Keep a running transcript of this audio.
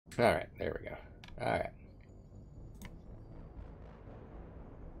Alright, there we go. Alright.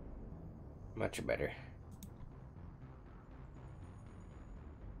 Much better.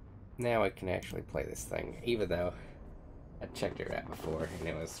 Now I can actually play this thing, even though I checked it right before and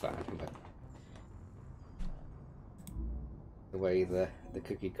it was fine, but the way the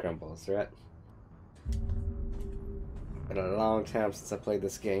cookie crumbles, right? Been a long time since I played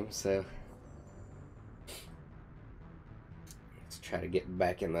this game, so let's try to get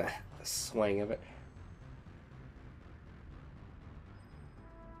back in the swing of it.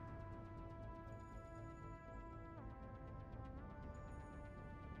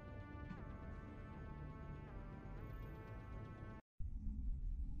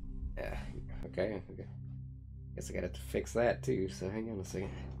 Yeah, okay. Guess I gotta fix that too, so hang on a second.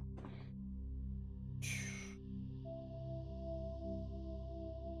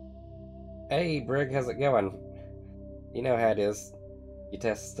 Hey, Brig, how's it going? You know how it is. You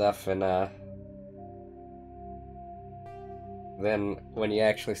test stuff and, then when you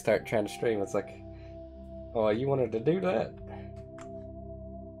actually start trying to stream, it's like, oh, you wanted to do that?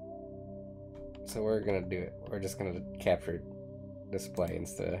 So we're gonna do it. We're just gonna capture display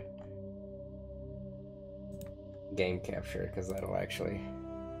instead of game capture, because that'll actually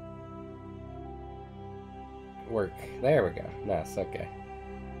work. There we go. Nice, okay.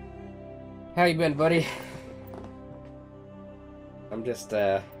 How you been, buddy? I'm just,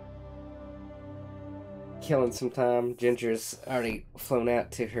 killing some time. Ginger's already flown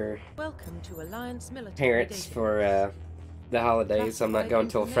out to her parents for, the holidays. I'm not going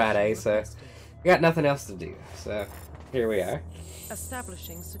till Friday, so got nothing else to do. So, here we are.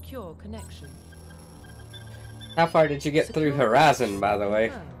 Establishing secure connection. How far did you get through Horizon, by the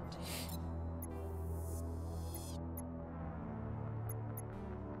way?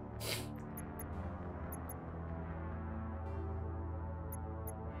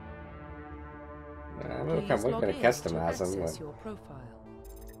 We're going to customize them. Your profile.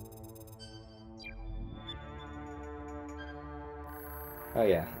 Oh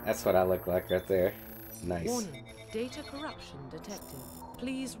yeah, that's what I look like right there. Nice. Warning, data corruption detected.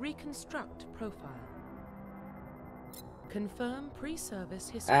 Please reconstruct profile. Confirm pre-service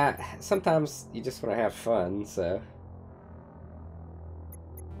history. Sometimes you just want to have fun, so.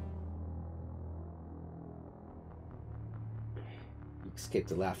 You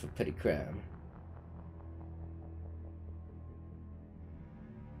escaped a life of petty crime.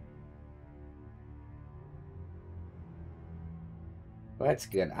 Well, that's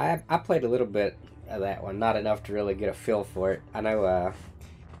good. I played a little bit of that one, not enough to really get a feel for it. I know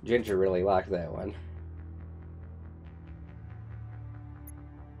Ginger really liked that one.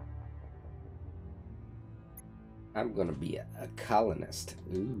 I'm gonna be a colonist.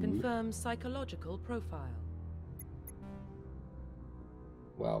 Ooh. Confirm psychological profile.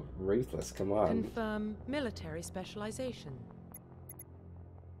 Well, ruthless, come on. Confirm military specialization.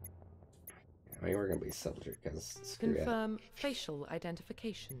 I mean, we're gonna be a soldier, because screw Confirm facial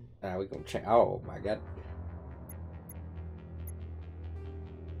identification. we're gonna change. Oh my god.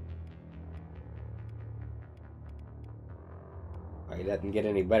 Oh, he doesn't get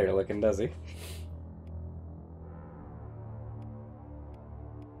any better looking, does he?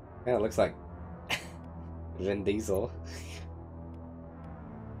 Yeah, it looks like Vin Diesel.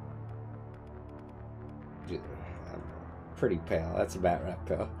 I'm pretty pale. That's about right,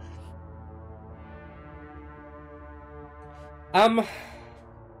 pal.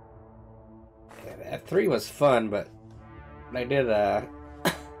 F3 was fun, but they did, the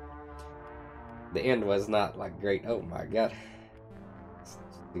end was not, like, great. Oh my god. Let's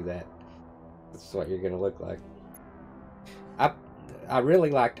do that. That's what you're gonna look like. I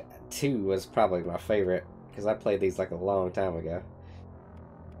really liked 2 was probably my favorite, because I played these, like, a long time ago.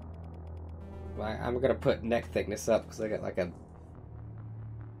 I'm gonna put neck thickness up, because I got, like, a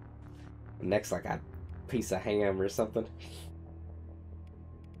neck's like a piece of ham or something.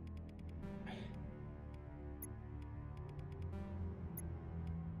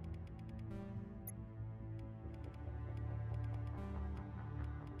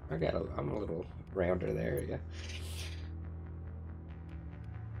 I'm a little rounder there, yeah.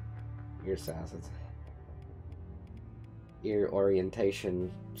 Ear sizes. Ear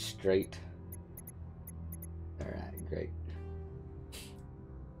orientation straight. Alright, great.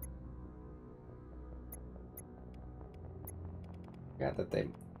 God, that they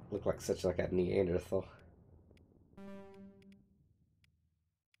look like such like a Neanderthal.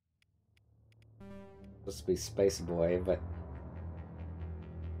 Supposed to be Space Boy, but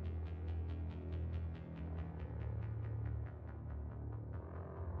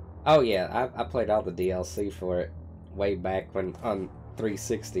oh yeah, I played all the DLC for it way back when on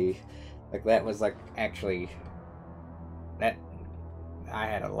 360. Like that was like actually that I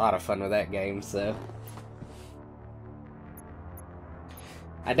had a lot of fun with that game. So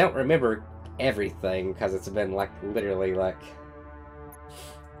I don't remember everything because it's been like literally like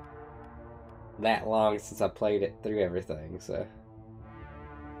that long since I played it through everything. So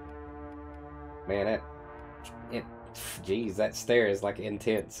man, geez, that stare is like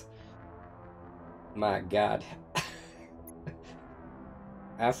intense. My God.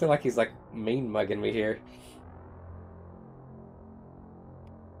 I feel like he's like mean mugging me here.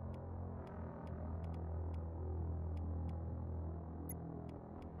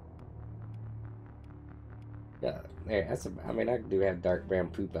 Yeah, there. That's. I mean, I do have dark brown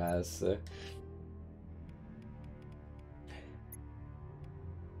poop eyes. So.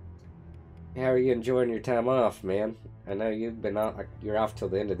 How are you enjoying your time off, man? I know you've been off. You're off till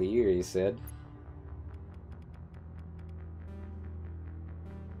the end of the year. You said.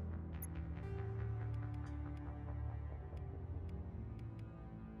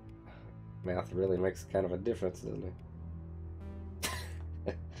 Mouth really makes kind of a difference, doesn't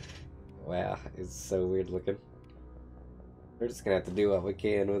it? Wow, it's so weird looking. We're just gonna have to do what we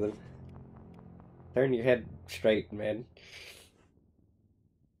can with him. Turn your head straight, man.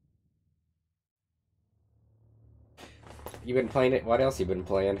 You been playing it? What else you been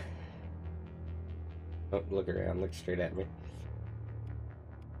playing? Oh, look around. Look straight at me.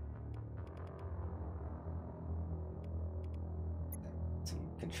 Some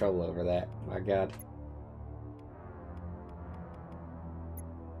control over that. My God.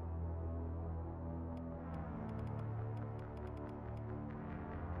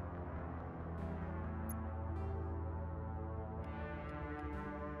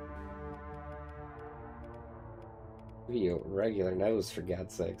 You regular nose, for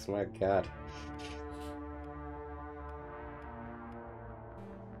God's sakes. My God.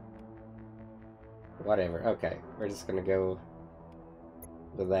 Whatever. Okay, we're just gonna go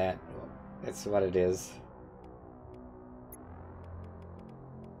with that. It's what it is.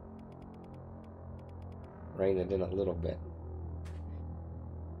 Rein it in a little bit.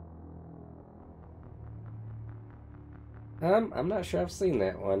 I'm not sure I've seen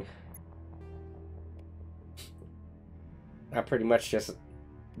that one. I pretty much just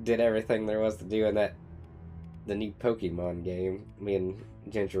did everything there was to do in the new Pokemon game. Me and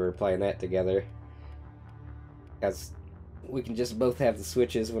Ginger were playing that together. Because we can just both have the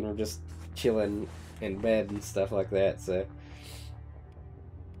Switches when we're just chilling in bed and stuff like that, so.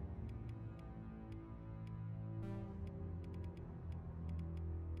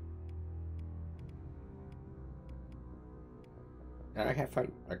 I have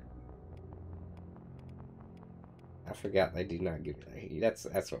fun. I forgot they do not give me that's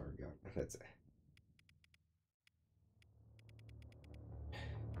what we're going. That's it.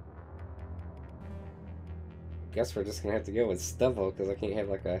 Guess we're just gonna have to go with stubble because I can't have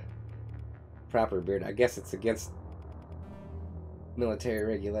like a proper beard. I guess it's against military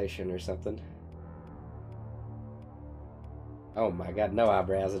regulation or something. Oh my God, no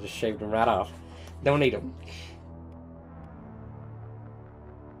eyebrows. I just shaved them right off. Don't need them.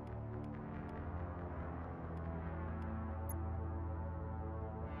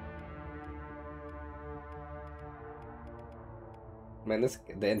 Man,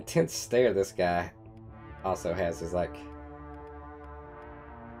 the intense stare this guy also has is like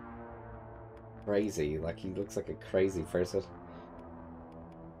crazy. Like he looks like a crazy person.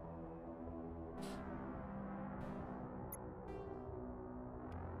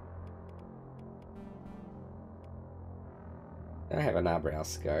 I have an eyebrow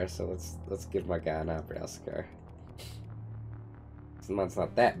scar, so let's give my guy an eyebrow scar. Mine's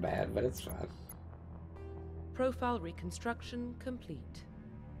not that bad, but it's fine. Profile reconstruction complete.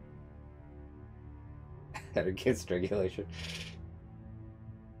 That against regulation.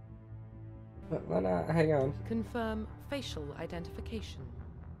 Well, no, hang on. Confirm facial identification.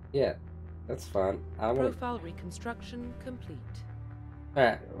 Yeah, that's fine. Profile reconstruction complete.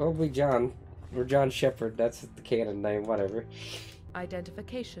 Alright, we'll be John. We're John Shepard. That's the canon name, whatever.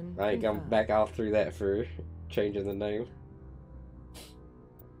 Identification. I ain't going back all through that for changing the name.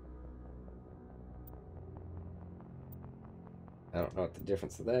 I don't know what the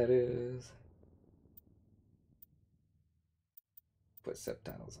difference of that is. Put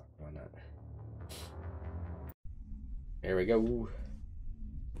subtitles on, why not? There we go.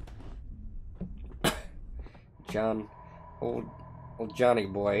 John, old Johnny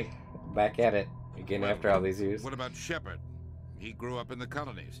boy, back at it again after all these years. What about Shepard? He grew up in the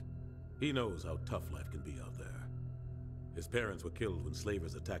colonies. He knows how tough life can be out there. His parents were killed when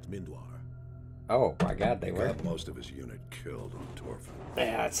slavers attacked Mindwar. Oh my god, they He were. got most of his unit killed on Torfin.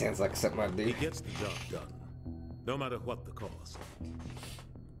 Yeah, that sounds like something I'd do. He gets the job done, no matter what the cost.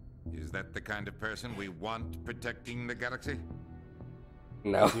 Is that the kind of person we want protecting the galaxy?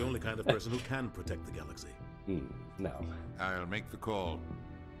 No. He's the only kind of person who can protect the galaxy. No. I'll make the call.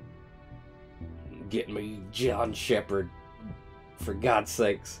 Get me John Shepard. For God's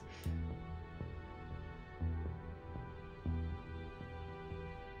sakes.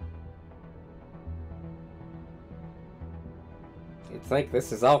 You'd think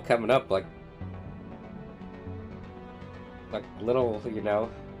this is all coming up like little, you know,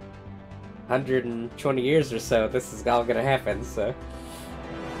 120 years or so, this is all gonna happen, so.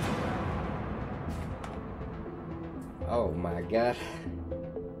 Oh my god.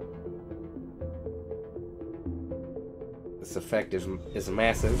 This effect is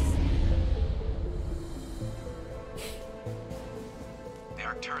massive. The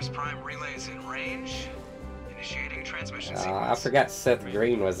Arcturus Prime relay is in range. Initiating transmission sequence. I forgot Seth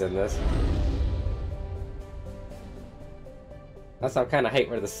Green was in this. Also, I kind of hate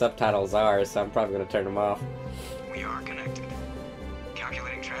where the subtitles are, so I'm probably going to turn them off. We are connected.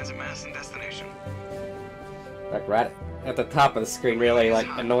 Calculating transit mass and destination. Like right at the top of the screen, really like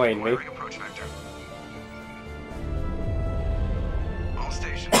annoying me. Acquiring approach vector. All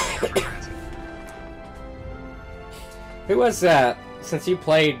stations clear for transit. Who was since you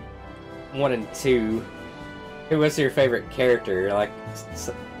played 1 and 2, who was your favorite character? Like,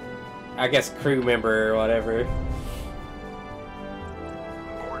 I guess crew member or whatever.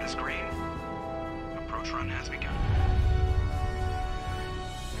 Board is green. Approach run has begun.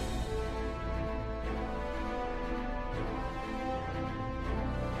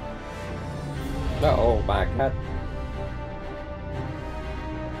 Oh my god.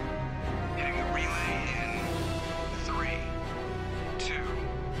 Hitting the relay in 3, 2,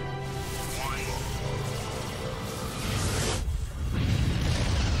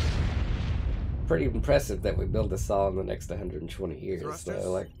 1. Pretty impressive that we build this all in the next 120 years. Thrusters,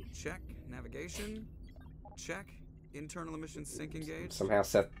 So, like, check. Navigation, check. Internal emissions sync engaged. somehow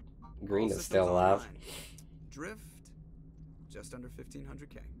Seth Green All is systems still alive. online. Drift, just under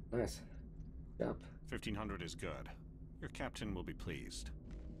 1500K. Nice. Job. 1500 is good. Your captain will be pleased.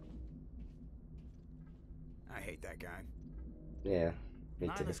 I hate that guy. Yeah, me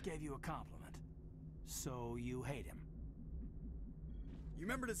too. Nihilus gave you a compliment, so you hate him. You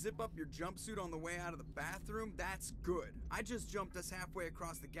remember to zip up your jumpsuit on the way out of the bathroom? That's good. I just jumped us halfway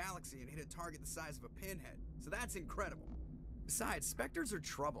across the galaxy and hit a target the size of a pinhead, so that's incredible. Besides, Spectres are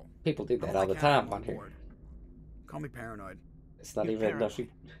trouble. People do that I'm all like the time having on here. board. Call me paranoid. It's not You're even paranoid. enough.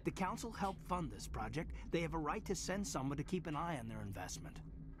 The council helped fund this project. They have a right to send someone to keep an eye on their investment.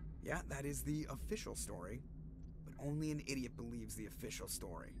 Yeah, that is the official story. But only an idiot believes the official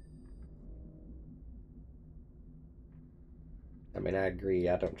story. I mean, I agree.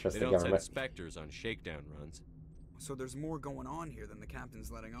 I don't trust They the don't government. send Spectres on shakedown runs. So there's more going on here than the captain's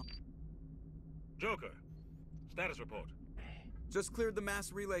letting on. Joker, status report. Just cleared the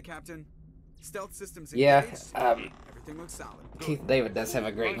mass relay, Captain. Stealth systems Yeah, engaged. Everything looks solid. Keith David does have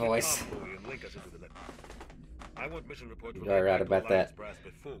a great voice. I want mission reports You are right about that.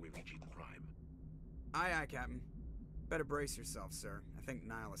 before we reach Eden Prime. Aye, aye, Captain. Better brace yourself, sir. I think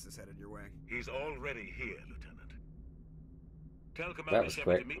Nihilus is headed your way. He's already here, Lieutenant. Tell That Commander was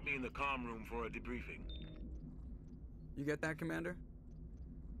Shepard quick. to meet me in the comm room for a debriefing. You get that, Commander?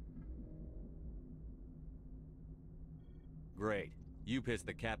 Great. You pissed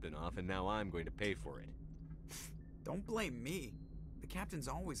the captain off, and now I'm going to pay for it. Don't blame me. The Captain's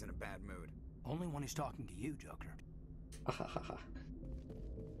always in a bad mood. Only when he's talking to you, Joker.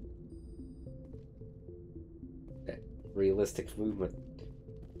 That realistic movement.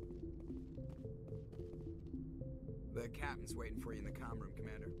 The Captain's waiting for you in the comm room,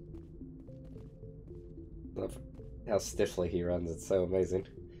 Commander. Love how stiffly he runs. It's so amazing.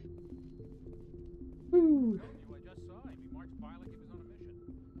 Woo.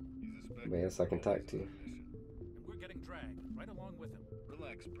 Yes, I can talk to you. And we're getting dragged right along with him.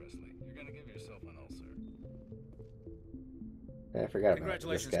 Relax, Presley. You're gonna give yourself an ulcer. I forgot about this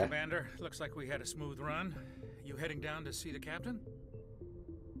Congratulations, guy. Commander. Looks like we had a smooth run. You heading down to see the captain?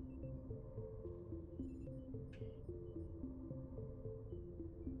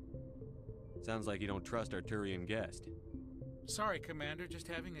 Sounds like you don't trust our Turian guest. Sorry, Commander. Just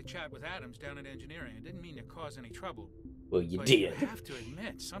having a chat with Adams down at engineering. I didn't mean to cause any trouble. Well, you But did. you have to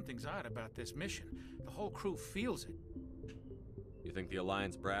admit, something's odd about this mission. The whole crew feels it. You think the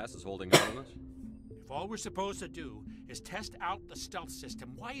Alliance brass is holding out on us? If all we're supposed to do is test out the stealth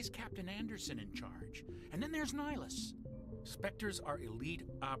system, why is Captain Anderson in charge? And then there's Nihilus. Spectres are elite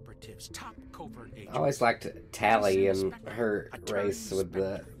operatives, top covert agents. I always liked Tally This is and Spectre, her a Turian race with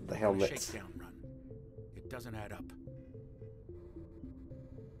the Spectre on a helmets. shakedown run. It doesn't add up.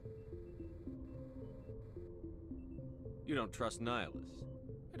 You don't trust Nihilus?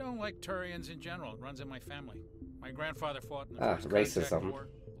 I don't like Turians in general. It runs in my family. My grandfather fought in the Ah, First Contact racism. War.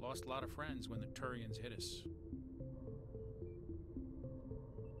 Lost a lot of friends when the Turians hit us.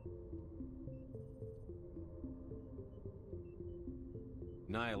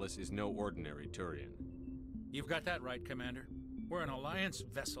 Nihilus is no ordinary Turian. You've got that right, Commander. We're an Alliance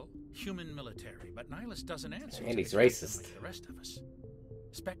vessel, human military, but Nihilus doesn't answer And to he's the captain racist. like the rest of us.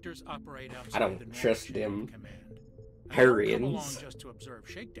 Spectres operate outside I don't the normal trust chain of them command. And they don't come along Turians. just to observe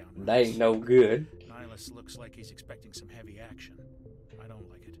shakedown They ain't runs. no good. Nihilus looks like he's expecting some heavy action. I don't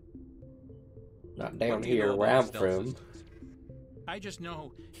like it. Not down What do you here know where about I'm stealth from. systems? I just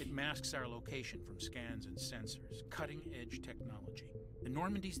know it masks our location from scans and sensors. Cutting-edge technology. The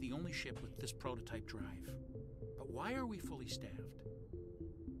Normandy's the only ship with this prototype drive. But why are we fully staffed?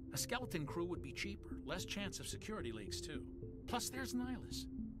 A skeleton crew would be cheaper, less chance of security leaks too. Plus there's Nihilus.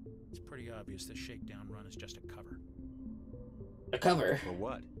 It's pretty obvious this shakedown run is just a cover. A cover. For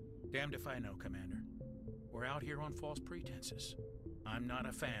what? Damned if I know, Commander. We're out here on false pretenses. I'm not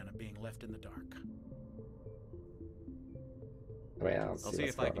a fan of being left in the dark. I mean, I'll see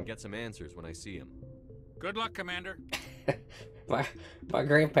if I can get some answers when I see him. Good luck, Commander. my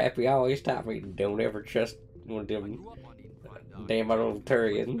grandpappy always taught me don't ever trust one of them damn old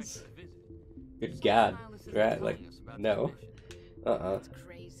Turians. Good God, right? Like, no. That's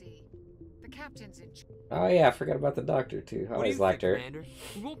crazy. The captain's in charge. Oh yeah, I forgot about the doctor too. I always liked her. Commander?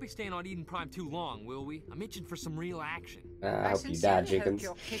 We won't be staying on Eden Prime too long, will we? I'm itching for some real action. I hope you die, sincerely Jenkins.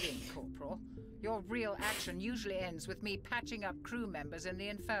 hope you're kidding, Corporal. Your real action usually ends with me patching up crew members in the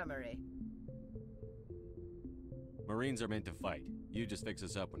infirmary. Marines are meant to fight. You just fix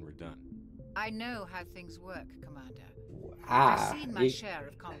us up when we're done. I know how things work, Commander. Ah, I've seen my share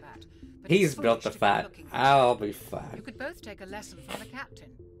of combat. But he's it's built foolish to go fight. looking for I'll trouble. be fine. You could both take a lesson from the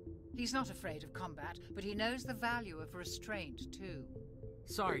captain. He's not afraid of combat, but he knows the value of restraint, too.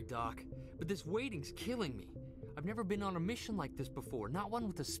 Sorry, Doc, but this waiting's killing me. I've never been on a mission like this before, not one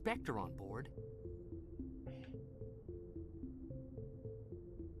with a Spectre on board.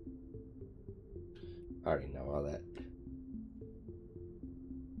 I already know all that.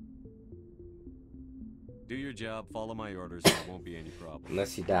 Do your job, follow my orders, and there won't be any problem.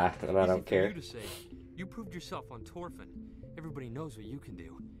 Unless you die, and I Easy don't for care. you to say. You proved yourself on Torfin. Everybody knows what you can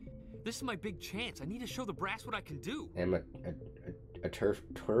do. This is my big chance. I need to show the brass what I can do. I'm a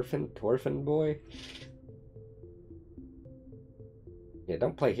Torfin boy? Yeah,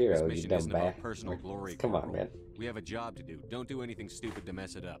 don't play hero, This you mission dumb isn't bat. about personal glory, Come on, Corporal. man. We have a job to do. Don't do anything stupid to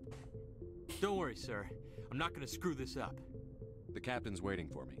mess it up. Don't worry, sir. I'm not gonna screw this up. The captain's waiting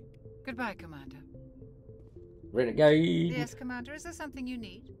for me. Goodbye, Commander. Renegade! Yes, Commander, is there something you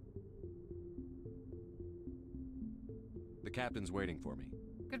need? The captain's waiting for me.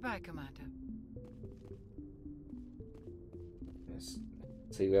 Goodbye, Commander. Yes.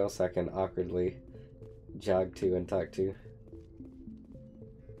 See who else I can awkwardly jog to and talk to.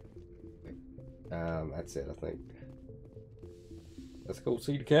 That's it, I think. Let's go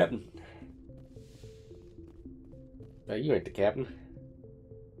see the captain. Oh, you ain't the captain.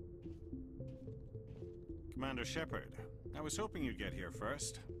 Commander Shepard, I was hoping you'd get here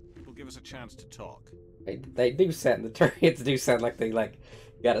first. It will give us a chance to talk. They do sound, the Turians do sound like they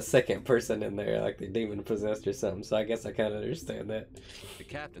got a second person in there, like they're demon possessed or something, so I guess I kind of understand that. The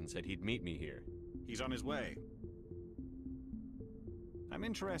captain said he'd meet me here. He's on his way. I'm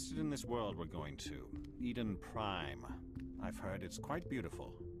interested in this world we're going to, Eden Prime. I've heard it's quite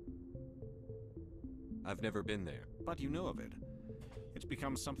beautiful. I've never been there. But you know of it. It's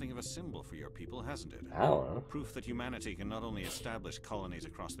become something of a symbol for your people, hasn't it? I don't know. Proof that humanity can not only establish colonies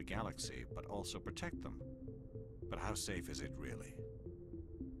across the galaxy, but also protect them. But how safe is it, really?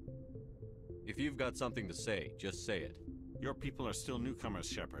 If you've got something to say, just say it. Your people are still newcomers,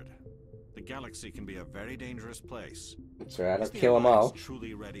 Shepard. The galaxy can be a very dangerous place. That's right, I'll Is the kill them all. Alliance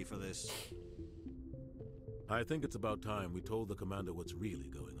truly ready for this? I think it's about time we told the commander what's really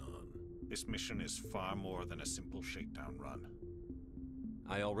going on. This mission is far more than a simple shakedown run.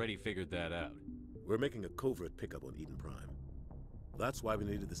 I already figured that out. We're making a covert pickup on Eden Prime. That's why we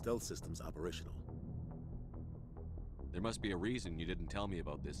needed the stealth systems operational. There must be a reason you didn't tell me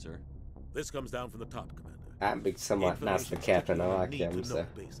about this, sir. This comes down from the top, Commander. I'm being somewhat nice to Captain, I like him, need to so... know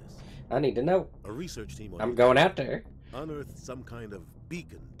basis. I need to know. A research team on I'm going out there. unearthed some kind of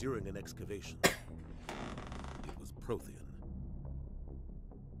beacon during an excavation. It was Prothean.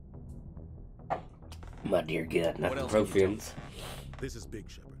 My dear God, not What the else can you tell me? Protheans. This is Big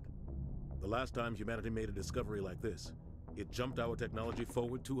Shepard. The last time humanity made a discovery like this, it jumped our technology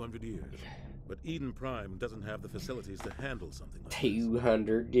forward 200 years. But Eden Prime doesn't have the facilities to handle something like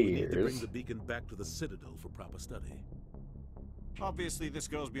 200 this. We need to bring years. the beacon back to the Citadel for proper study. Obviously, this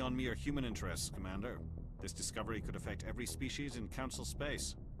goes beyond mere human interests, Commander. This discovery could affect every species in Council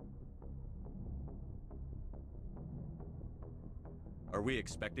space. Are we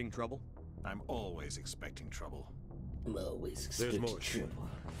expecting trouble? I'm always expecting trouble. I'm always There's expecting more. trouble.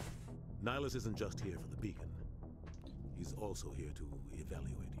 Nihilus isn't just here for the beacon. He's also here to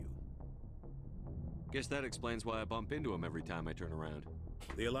evaluate you. Guess that explains why I bump into him every time I turn around.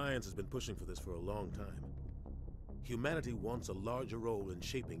 The Alliance has been pushing for this for a long time. Humanity wants a larger role in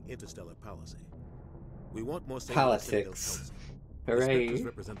shaping interstellar policy. We want more say in the Citadel Politics. Council. The Hooray. Spectres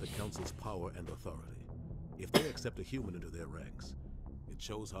represent the Council's power and authority. If they accept a human into their ranks, it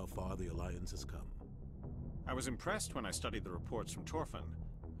shows how far the Alliance has come. I was impressed when I studied the reports from Torfin.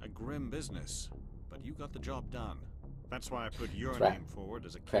 A grim business, but you got the job done. That's why I put your name forward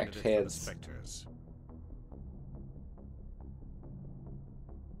as a candidate for the heads. Spectres.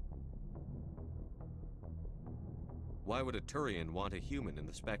 Why would a Turian want a human in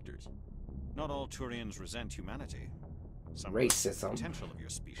the Spectres? Not all Turians resent humanity. Some Racism. the potential of your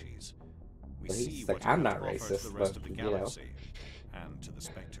species. We Well, see he's what like, you I'm have not to offer racist, to the rest but, of the you know. galaxy and to the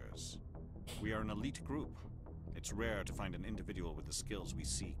Spectres. We are an elite group. It's rare to find an individual with the skills we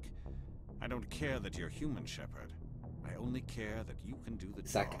seek. I don't care that you're human, Shepard. I only care that you can do the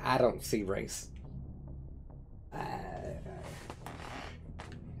It's job. like, I don't see race.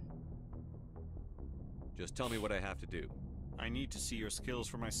 Just tell me what I have to do. I need to see your skills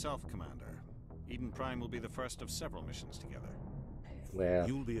for myself, Commander. Eden Prime will be the first of several missions together. Well,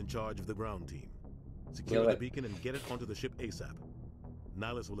 You'll be in charge of the ground team. Secure Will the it? beacon and get it onto the ship ASAP.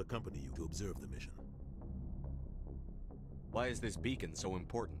 Nihilus will accompany you to observe the mission. Why is this beacon so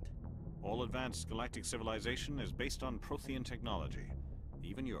important? All advanced galactic civilization is based on Prothean technology.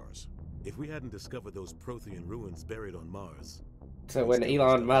 Even yours. If we hadn't discovered those Prothean ruins buried on Mars... so when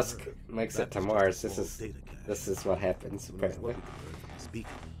Elon Musk makes it to Mars, this is what happens, Who knows what apparently. we can learn from this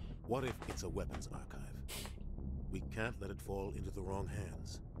beacon? What if it's a weapons archive? We can't let it fall into the wrong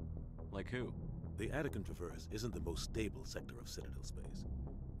hands. Like who? The Attican Traverse isn't the most stable sector of Citadel space.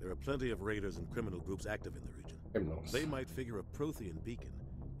 There are plenty of raiders and criminal groups active in the region. Criminals. They might figure a Prothean beacon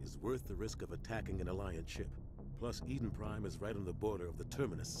is worth the risk of attacking an Alliance ship. Plus, Eden Prime is right on the border of the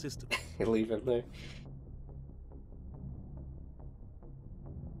Terminus system. Leave him there.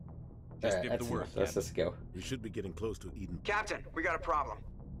 Just Alright, give that's the word, enough. Let's just go. We should be getting close to Eden. Captain, we got a problem.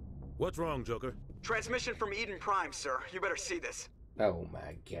 What's wrong, Joker? Transmission from Eden Prime, sir. You better see this. Oh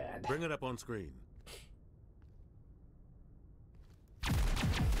my God. Bring it up on screen.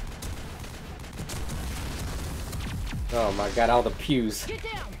 Oh my God, all the pews. Get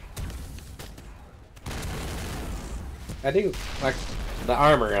down! I do like the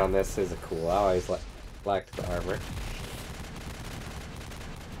armor on this is cool. I always liked the armor.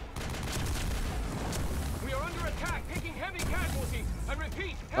 We are under attack, taking heavy casualties. I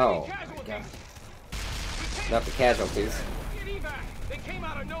repeat, heavy Oh my casualties. God. Not the casualties. Get evac. They came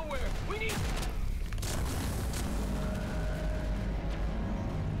out of nowhere. We need.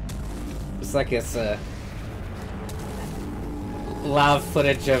 It's like it's live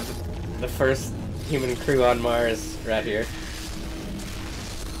footage of the first human crew on Mars right here.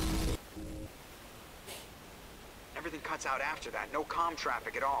 Everything cuts out after that. No comm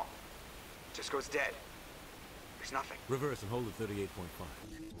traffic at all. Just goes dead. There's nothing. Reverse and hold at 38.5.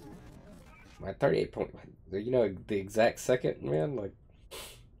 My 38 point. You know the exact second, man. Like,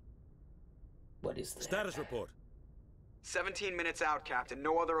 what is that? Status report. 17 minutes out, Captain.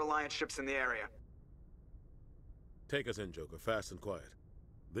 No other Alliance ships in the area. Take us in, Joker, fast and quiet.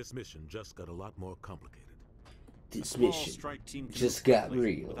 This mission just got a lot more complicated. A small strike team can just move got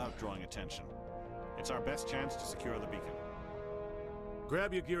quickly real. without drawing attention. It's our best chance to secure the beacon.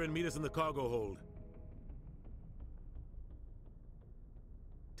 Grab your gear and meet us in the cargo hold.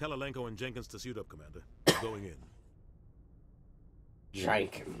 Tell Alenko and Jenkins to suit up, Commander. We're going in.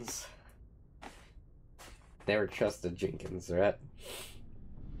 Jenkins. Never trusted Jenkins, right?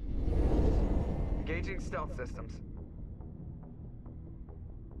 Engaging stealth systems.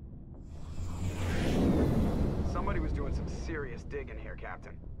 Somebody was doing some serious digging here,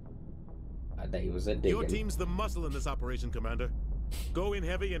 Captain. I think it was a digging. Your team's the muscle in this operation, Commander. Go in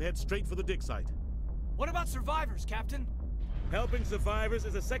heavy and head straight for the dig site. What about survivors, Captain? Helping survivors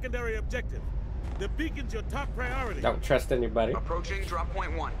is a secondary objective. The beacon's your top priority. Don't trust anybody. Approaching drop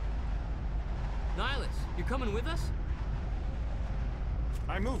point 1. Nihilus, you coming with us?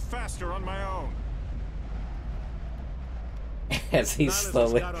 I move faster on my own. As he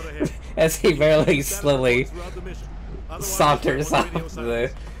slowly, as he barely slowly saunters off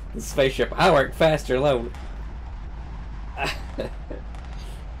the spaceship. I work faster alone. I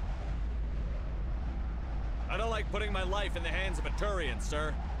don't like putting my life in the hands of a Turian,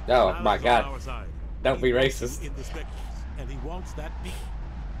 sir. Oh my God! Don't be racist. And he wants that beacon.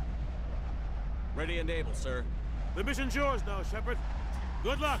 Ready and able, sir. The mission's yours now, Shepard.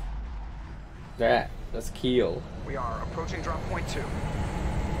 Good luck. Alright, let's kill. We are approaching drop point 2.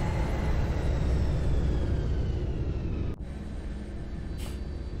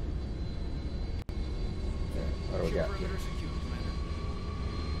 What do we got here?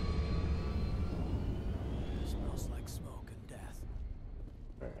 Smells like smoke and death.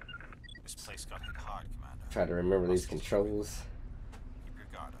 This place got hit hard, Commander. Try to remember these controls. Keep your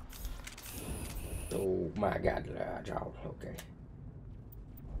guard up. Oh my God, John. Okay.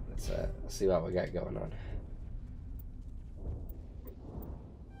 Let's see what we got going on.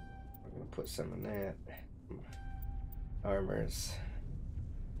 We're gonna put some in that. Armors.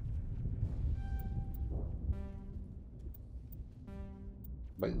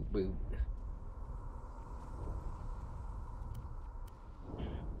 Boot, boot.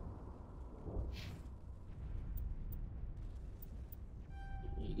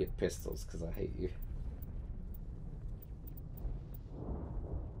 You get pistols because I hate you.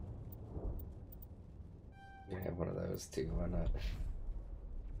 I have one of those too, why not?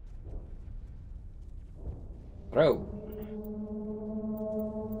 Throw!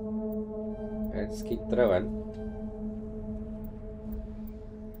 Alright, just keep throwing.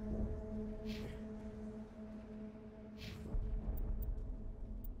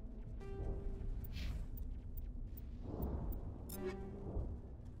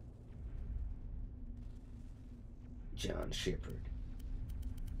 John Shepard.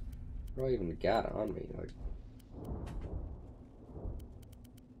 What do I even got on me? Like,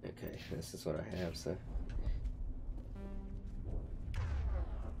 okay, this is what I have, so.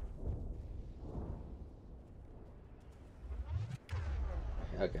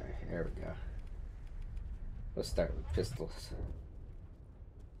 Okay, there we go. Let's start with pistols.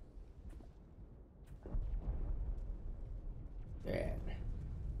 Yeah.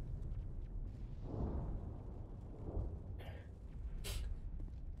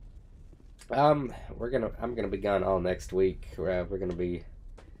 I'm gonna be gone all next week. We're gonna be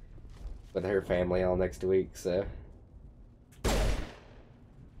with her family all next week, so.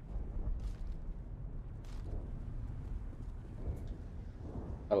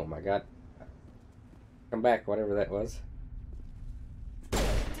 Oh my God. Come back, whatever that was. I'm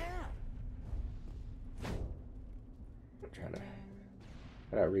trying to.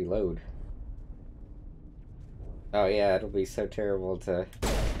 How do I reload? Oh yeah, it'll be so terrible to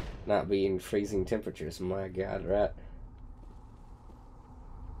not be in freezing temperatures. My God, right?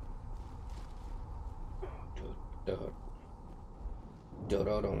 Don't.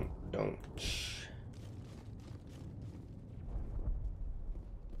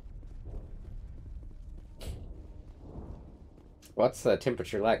 What's the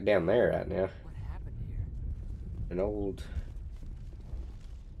temperature like down there right now? What happened here? An old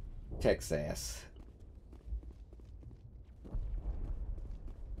Texas.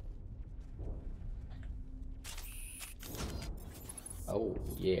 Oh,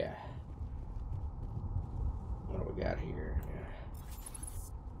 yeah. What do we got here?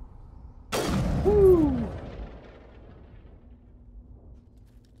 Woo!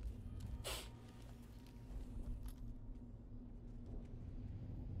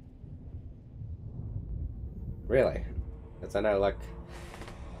 Really? Because I know, like,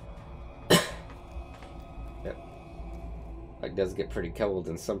 it does get pretty cold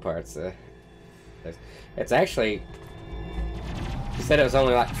in some parts. It's actually. He said it was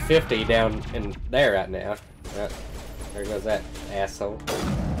only like 50 down in there right now. There goes that asshole.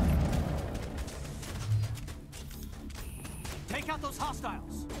 Take out those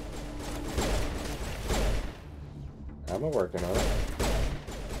hostiles. I'm working on it.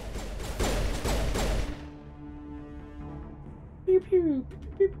 Pew pew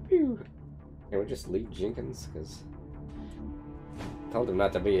pew pew pew. Can we just leave Jenkins? Because I told him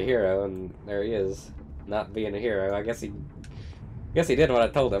not to be a hero, and there he is, not being a hero. I guess he did what I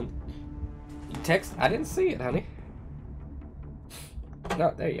told him. You text? I didn't see it, honey.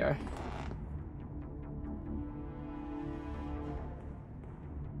 No, there you are.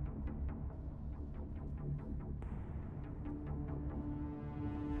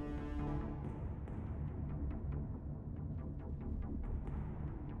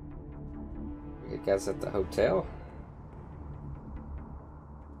 You guys at the hotel?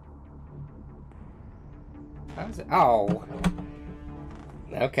 How's it? Oh.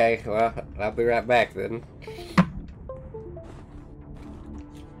 Okay, well, I'll be right back then.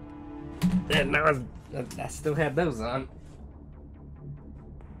 And now I still had those on.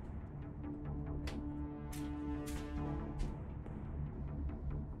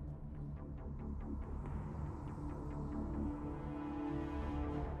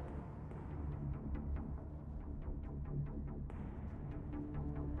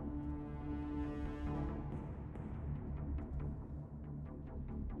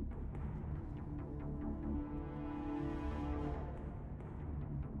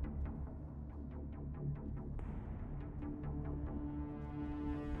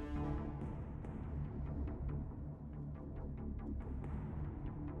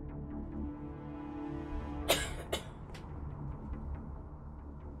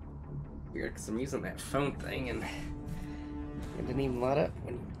 Weird, because I'm using that phone thing and it didn't even light up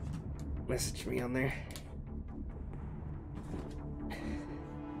when you messaged me on there.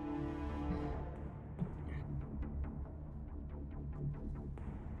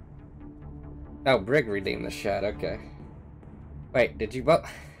 Oh, Brig redeemed the shot, okay. Wait, did you both?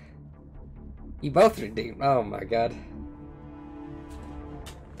 You both redeemed? Oh my god.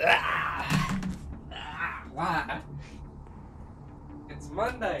 Why? It's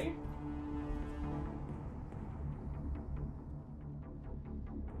Monday.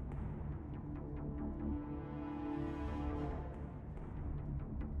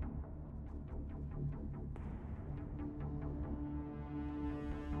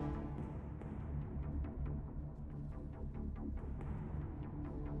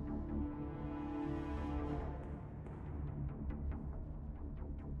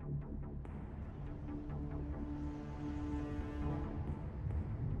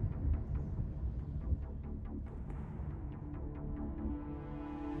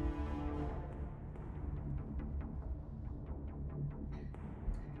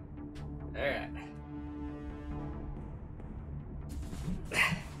 Alright.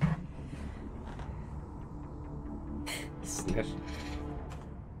 Sniff.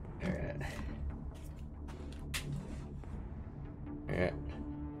 Alright. Alright.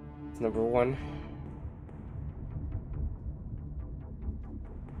 It's number one.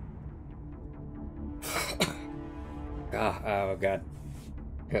 Oh god.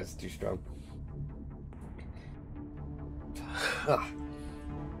 That's too strong.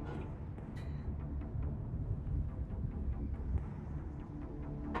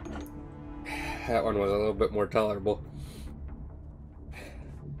 That one was a little bit more tolerable.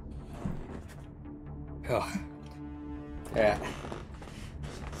 Oh. Yeah.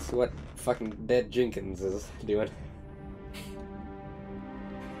 That's what fucking dead Jenkins is doing.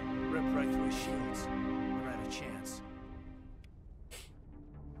 Rip right through his shields. We're at a chance.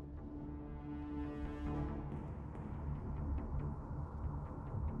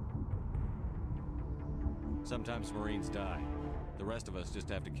 Sometimes Marines die. The rest of us just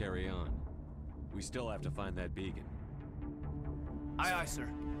have to carry on. We still have to find that beacon. Aye, aye, sir.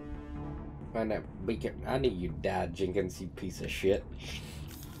 Find that beacon. I knew you died, Jenkins, you piece of shit.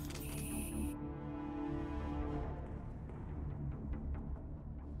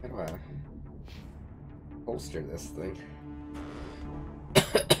 How do I holster this thing?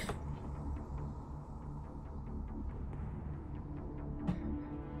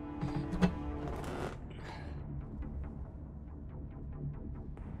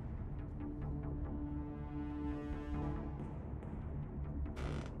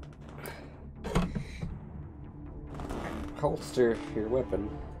 Holster your weapon.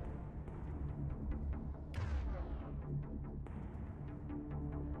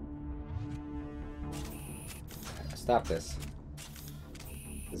 Stop this.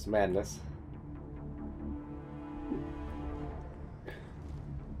 This is madness.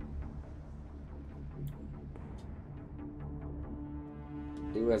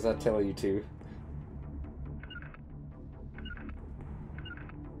 Do as I tell you to.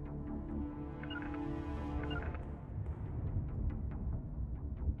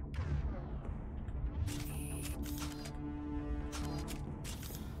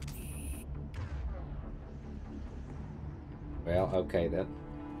 Well, okay then.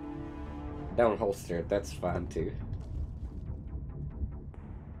 Don't holster it, that's fine too.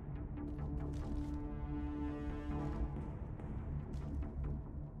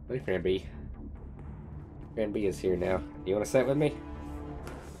 Hey, Friend B. Friend B is here now. You wanna sit with me?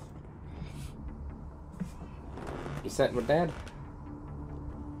 You sitting with Dad?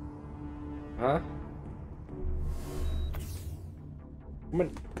 Huh? Come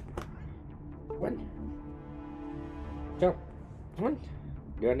on. Come on. Jump. Come on.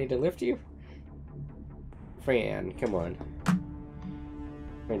 Do I need to lift you? Fran, come on.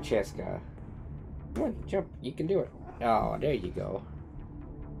 Francesca. Come on, jump. You can do it. Oh, there you go.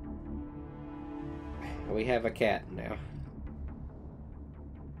 We have a cat now.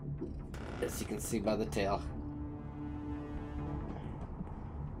 As you can see by the tail.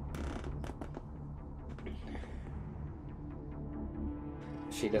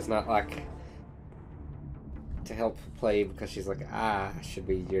 She does not like to help play because she's like, I should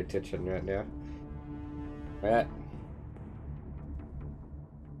be your attention right now. Right?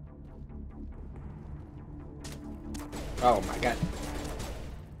 Oh my god.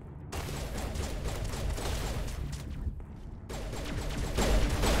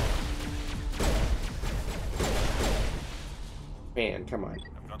 Man, come on.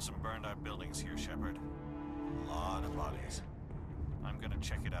 I've got some burned out buildings here, Shepard. A lot of bodies. I'm gonna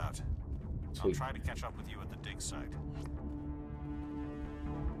check it out. I'll try to catch up with you at the dig site.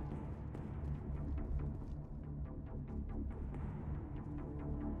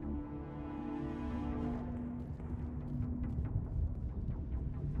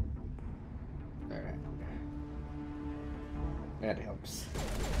 Alright. That helps.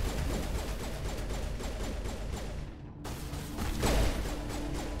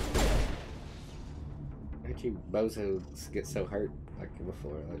 How'd you bozos get so hurt like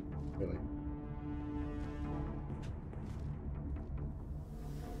before? Like, really?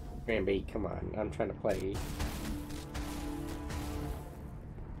 Granby, come on. I'm trying to play.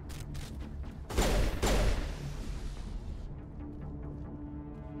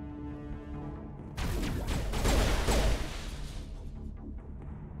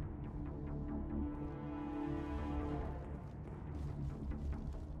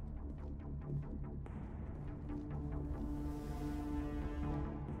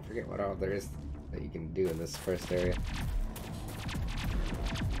 I forget what all there is that you can do in this first area.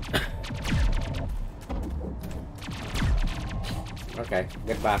 Okay,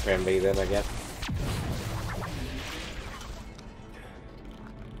 goodbye, friend B then, I guess.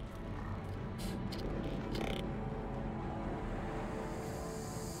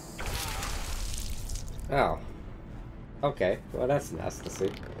 Oh. Okay, well that's nice to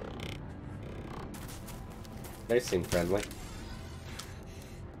see. They seem friendly.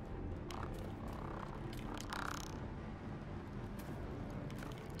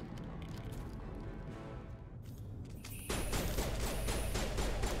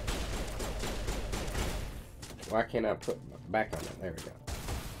 Why can't I put back on it? There we go.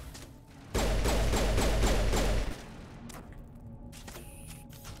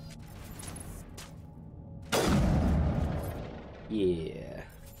 Yeah.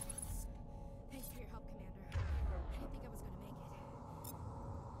 Thanks for your help, Commander. I didn't think I was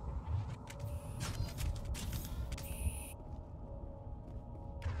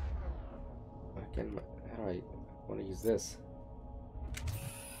gonna make it. How do I want to use this?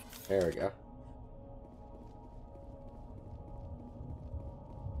 There we go.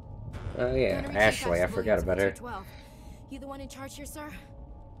 Oh yeah, Ashley, I forgot about her. You the one in charge here, sir?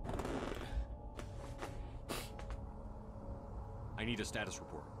 I need a status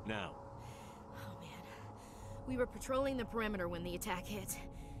report, now. Oh man. We were patrolling the perimeter when the attack hit.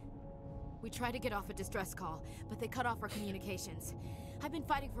 We tried to get off a distress call, but they cut off our communications. I've been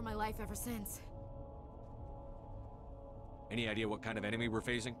fighting for my life ever since. Any idea what kind of enemy we're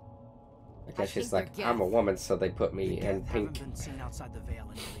facing? I guess she's like, I'm a woman, so they put me in pink. Haven't been seen outside the Veil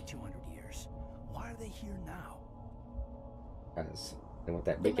in nearly 200 years. Why are they here now? Because they want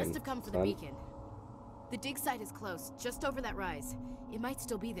that They beacon. must have come for the beacon. The dig site is close, just over that rise. It might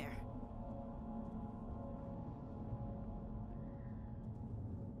still be there.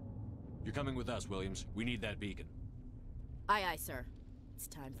 You're coming with us, Williams. We need that beacon. Aye, aye, sir. It's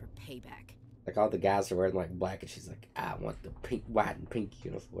time for payback. Like all the guys are wearing like black, and she's like, I want the pink, white, and pink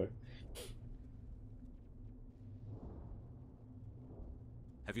uniform.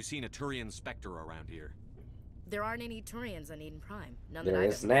 Have you seen a Turian Spectre around here? There aren't any Turians on Eden Prime. None There that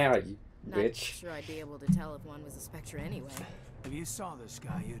is now, you Not bitch. sure I'd be able to tell if one was a Spectre anyway. If you saw this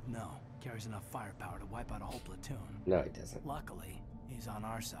guy, you'd know. Carries enough firepower to wipe out a whole platoon. No, he doesn't. Luckily, he's on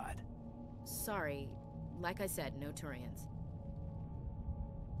our side. Sorry. Like I said, no Turians.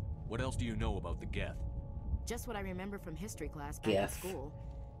 What else do you know about the Geth? Just what I remember from history class back in school.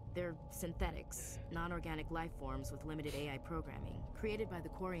 They're synthetics, non-organic life forms with limited AI programming, created by the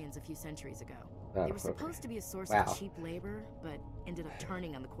Quarians a few centuries ago. Oh, they were supposed to be a source Wow. of cheap labor, but ended up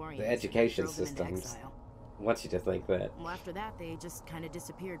turning on the Quarians. The education drove them into systems exile. wants you to think that. Well, after that, they just kind of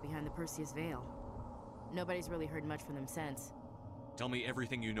disappeared behind the Perseus Veil. Nobody's really heard much from them since. Tell me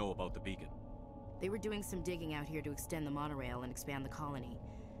everything you know about the beacon. They were doing some digging out here to extend the monorail and expand the colony.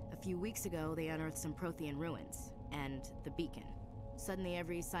 A few weeks ago, they unearthed some Prothean ruins, and the beacon. Suddenly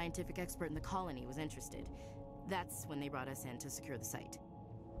every scientific expert in the colony was interested. That's when they brought us in to secure the site.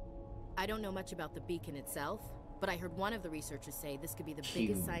 I don't know much about the beacon itself, but I heard one of the researchers say this could be the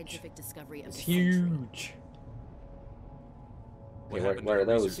biggest scientific discovery of the century. Huge. What Okay, happened where to are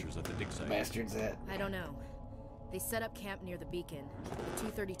the those researchers at the dig site? bastards at? I don't know. They set up camp near the beacon. The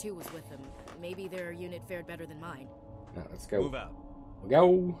 232 was with them. Maybe their unit fared better than mine. Oh, let's go. Move out.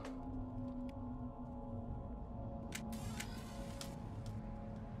 Go.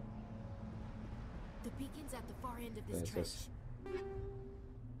 The beacon's at the far end of What this is trench. this?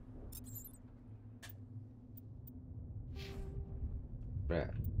 Right.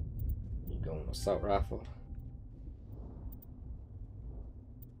 You going assault rifle?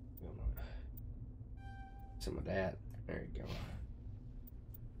 Some of that. There you go.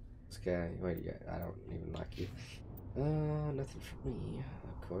 This guy, what do you got? I don't even like you. Nothing for me,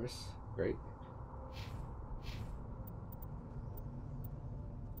 of course. Great.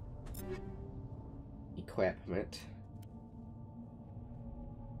 Equipment.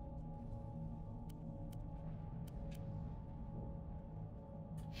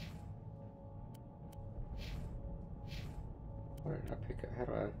 Where did I pick up? How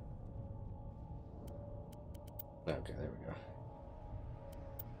do I? Okay, there we go.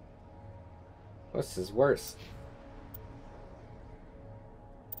 What's his worst?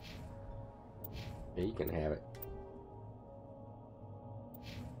 Yeah, you can have it.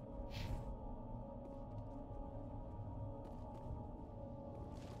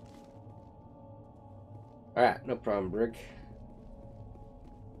 Alright, no problem, Brig.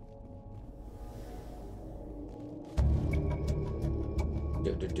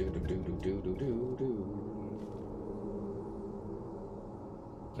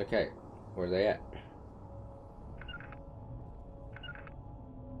 Okay, where are they at?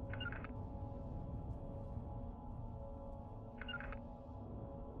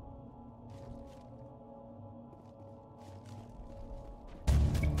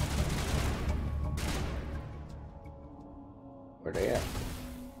 Where they at?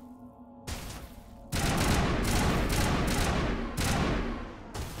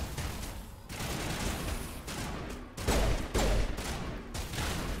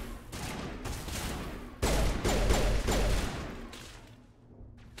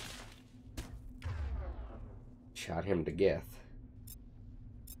 Shot him to death.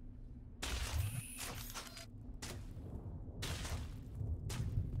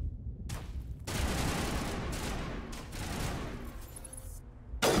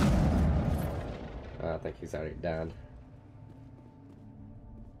 I think he's already done.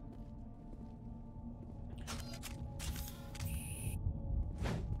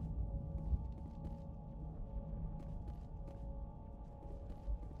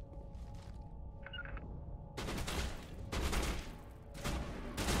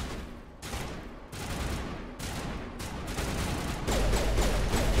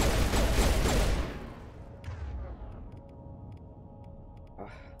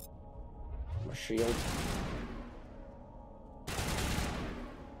 My shield.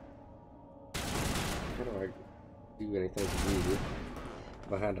 How do I do anything to you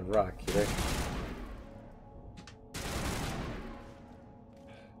behind a rock here?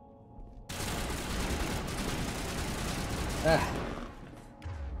 Ah.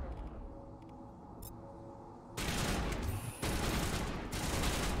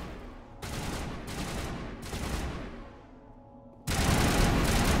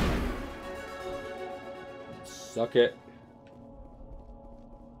 Suck it.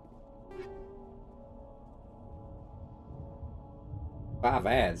 Five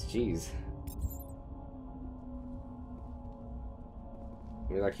ads, jeez.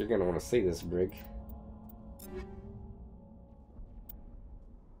 You're like, you're gonna want to see this, Brig.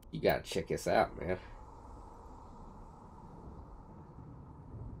 You gotta check this out, man.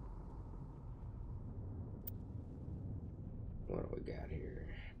 What do we got here?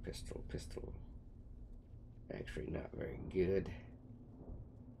 Pistol. Actually not very good.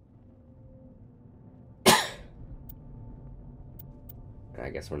 I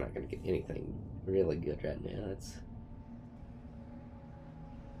guess we're not going to get anything really good right now. It's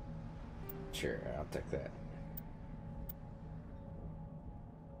sure, I'll take that.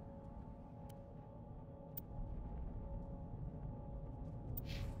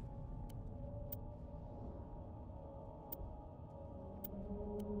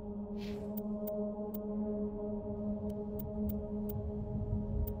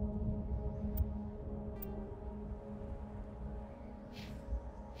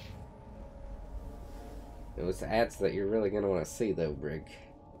 It was the ads that you're really going to want to see, though, Brig.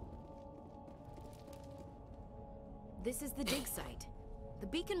 This is the dig site. The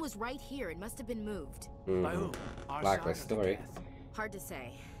beacon was right here. It must have been moved. By who? Our Likely side or the story. Geth? Hard to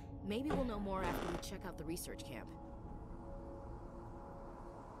say. Maybe we'll know more after we check out the research camp.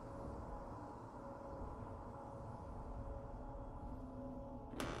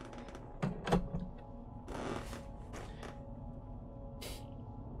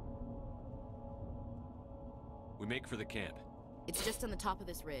 We make for the camp. It's just on the top of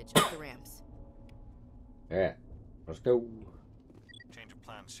this ridge, up the ramps. Yeah, let's go. Change of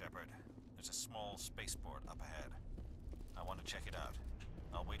plans, Shepard. There's a small spaceport up ahead. I want to check it out.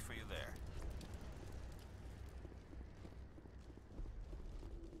 I'll wait for you there.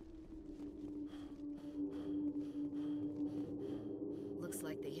 Looks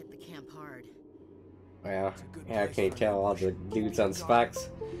like they hit the camp hard. Well, how can you tell all the dudes on spikes?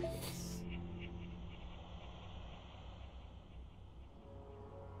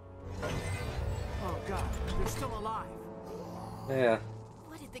 Oh god, they're still alive. Yeah,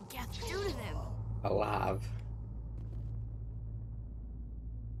 What did the Geth do to them? alive.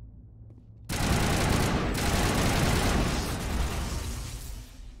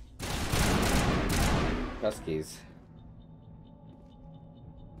 Huskies.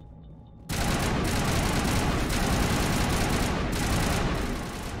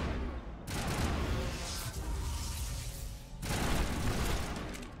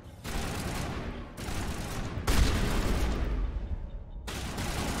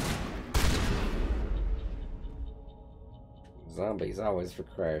 Zombies always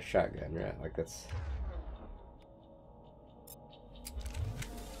require a shotgun, right? Like that's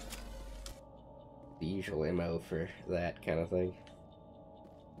the usual MO for that kind of thing.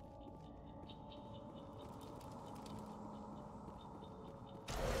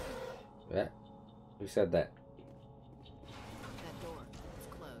 Yeah. Who said that? That door. It's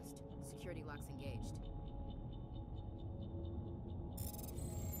closed. Security lock's engaged.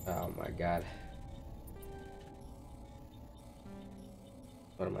 Oh my god.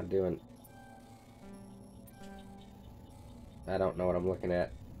 What am I doing? I don't know what I'm looking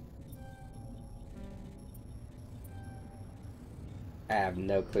at. I have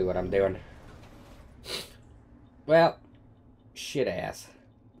no clue what I'm doing. Well, shit ass.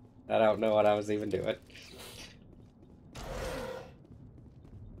 I don't know what I was even doing.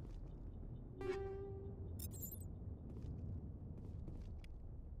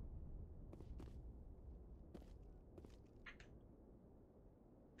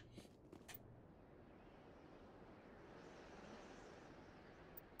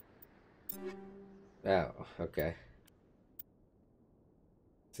 Oh, okay.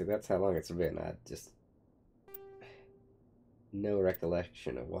 See, that's how long it's been. I just... no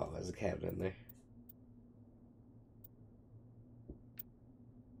recollection of what was happening there.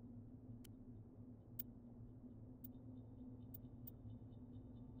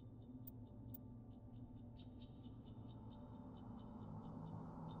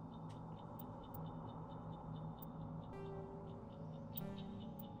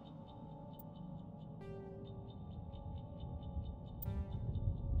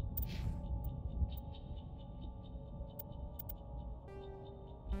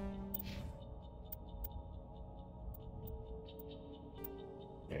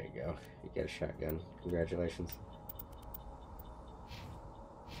 There you go. You get a shotgun. Congratulations.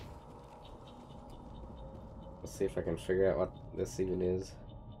 Let's see if I can figure out what this even is.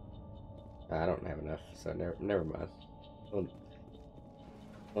 I don't have enough, so never mind. Well,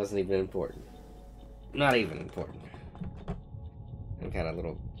 wasn't even important. Not even important. I'm kind of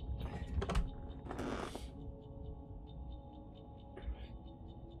little.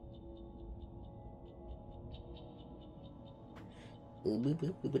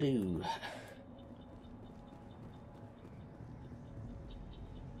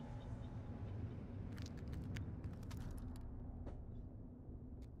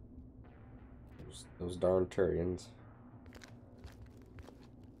 Those darn Turians.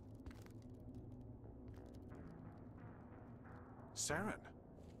 Saren.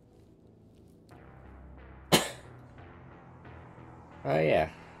 Oh yeah.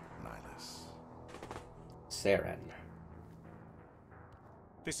 Nihilus. Saren.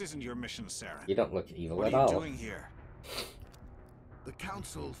 This isn't your mission, Saren. You don't look evil What at are you all. doing here? The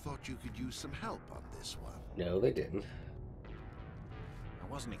Council thought you could use some help on this one. No, they didn't.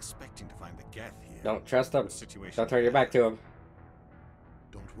 I wasn't expecting to find the Geth here. Don't trust them. Situation. Don't turn your back to them.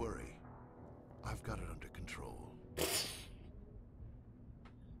 Don't worry. I've got it under control.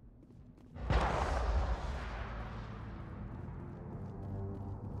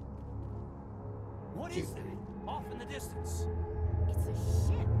 What is that? Off in the distance. It's a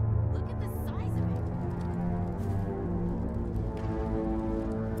ship. Look at the size of it.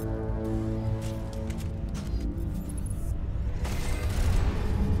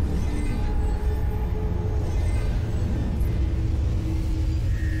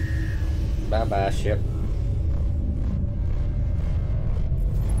 Bye-bye, ship.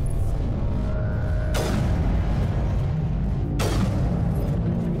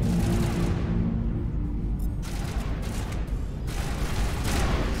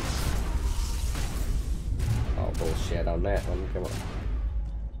 Oh, bullshit on that one. Come on.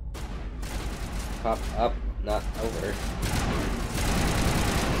 Pop up, not over.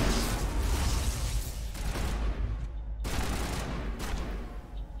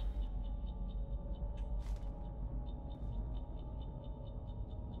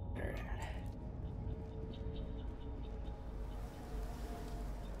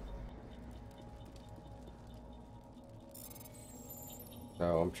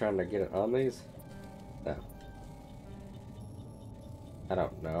 So I'm trying to get it on these? No. I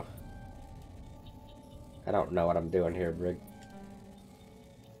don't know. I don't know what I'm doing here, Brig.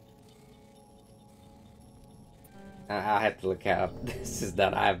 I'll have to look how this is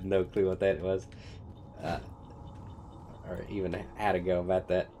done. I have no clue what that was. Or even how to go about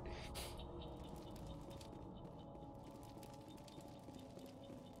that.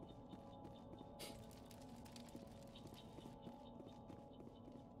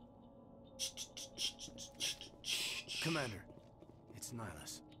 Commander, it's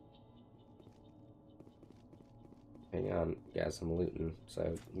Nihilus. Hang on, guys, I'm looting,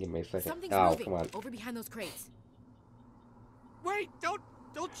 so give me a second. Something's oh, moving. come on. Over behind those crates. Wait! Don't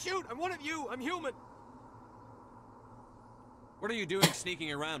shoot! I'm one of you! I'm human! What are you doing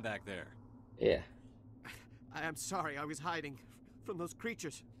sneaking around back there? Yeah. I'm sorry, I was hiding from those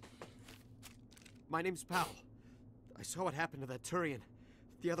creatures. My name's Powell. I saw what happened to that Turian.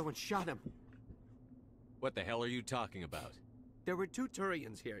 The other one shot him. What the hell are you talking about? There were two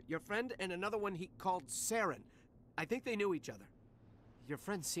Turians here. Your friend and another one he called Saren. I think they knew each other. Your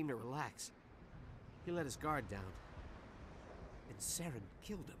friend seemed to relax. He let his guard down. And Saren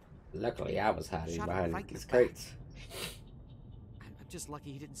killed him. Luckily, I was hiding Shot him behind right in these the crates. I'm just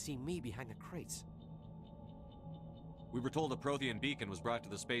lucky he didn't see me behind the crates. We were told a Prothean beacon was brought to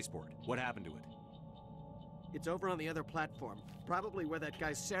the spaceport. What happened to it? It's over on the other platform. Probably where that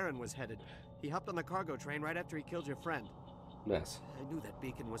guy Saren was headed. He hopped on the cargo train right after he killed your friend. Nice. I knew that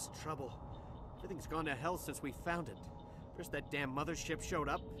beacon was trouble. Everything's gone to hell since we found it. First that damn mothership showed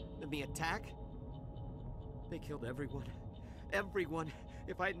up, then the attack. They killed everyone. Everyone.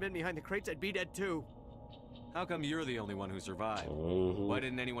 If I hadn't been behind the crates, I'd be dead too. How come you're the only one who survived? Mm-hmm. Why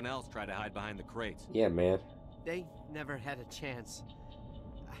didn't anyone else try to hide behind the crates? Yeah, man. They never had a chance.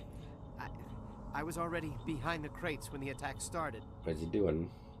 I was already behind the crates when the attack started. What's he doing?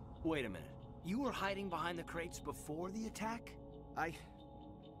 Wait a minute. You were hiding behind the crates before the attack?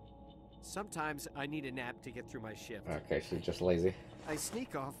 Sometimes I need a nap to get through my shift. Okay, she's just lazy. I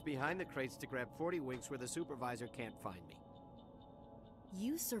sneak off behind the crates to grab 40 winks where the supervisor can't find me.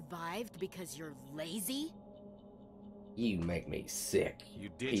 You survived because you're lazy? You make me sick. You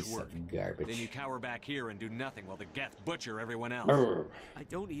ditch Piece work. of garbage. Then you cower back here and do nothing while the Geth butcher everyone else. Brr. I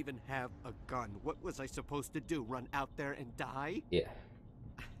don't even have a gun. What was I supposed to do? Run out there and die? Yeah.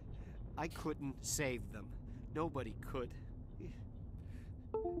 I couldn't save them. Nobody could.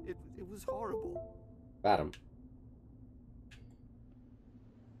 It was horrible. Got him.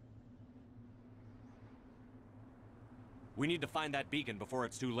 We need to find that beacon before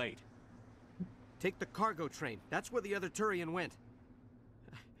it's too late. Take the cargo train. That's where the other Turian went.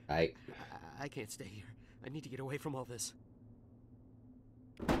 I can't stay here. I need to get away from all this.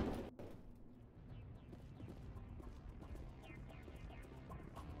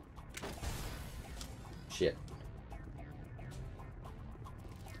 Shit.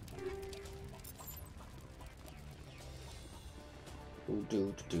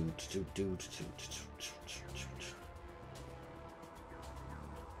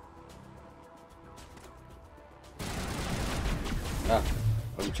 Ah,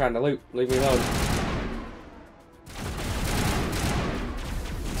 I'm trying to loot. Leave me alone.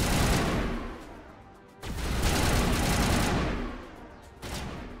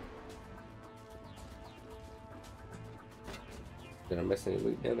 Did I miss any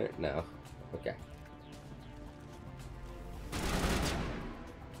loot down there? No. Okay.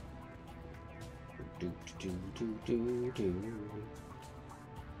 Do do do do do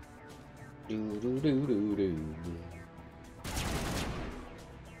do do do do do.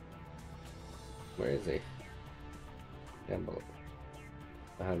 Where is he? Down below.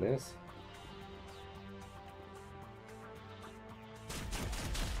 Behind this.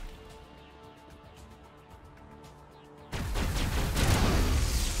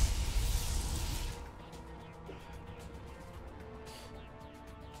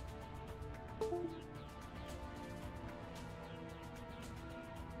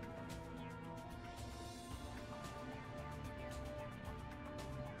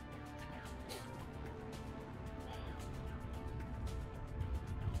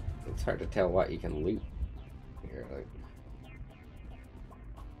 It's hard to tell what you can loot here.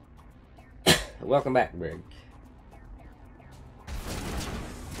 Like... Welcome back, Brig.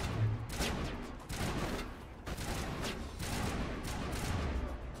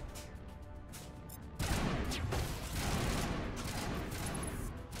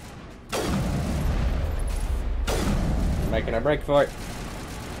 Making a break for it.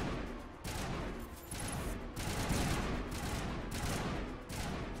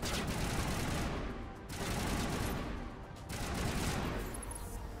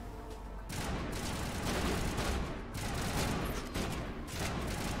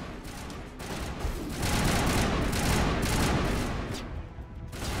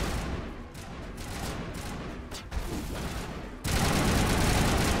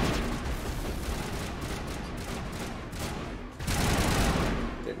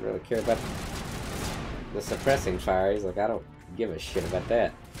 Really care about the suppressing fire. He's like, I don't give a shit about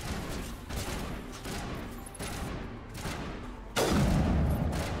that.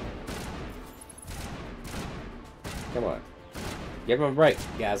 Come on. Give him a break,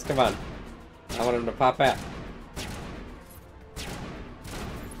 guys. Come on. I want him to pop out.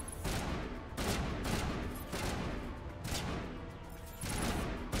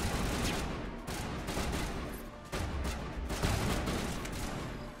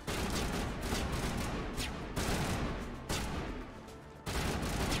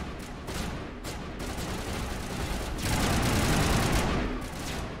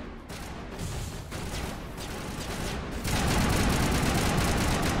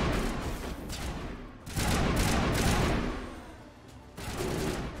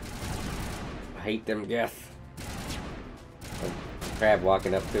 I hate them Geth. Crab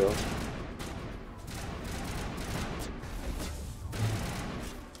walking up to him.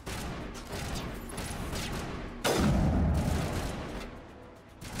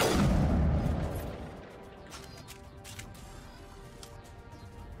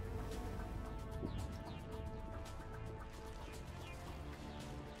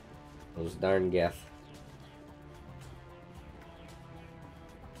 Those darn Geth.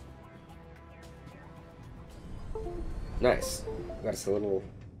 Nice. Got us a little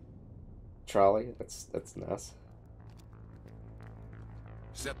trolley. That's nice.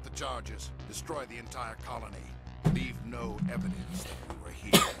 Set the charges. Destroy the entire colony. Leave no evidence that we were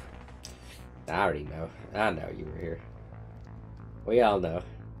here. I already know. I know you were here. We all know.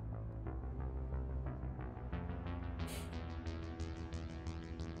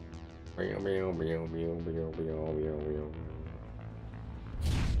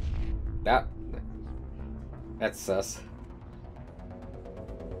 That's sus.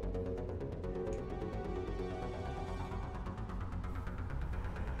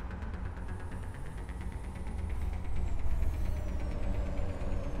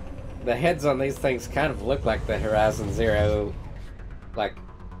 The heads on these things kind of look like the Horizon Zero, like,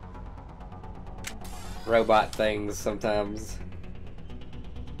 robot things sometimes.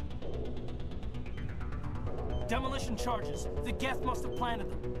 Demolition charges. The Geth must have planted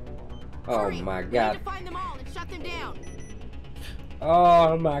them. Oh my god. We need to find them all and shut them down.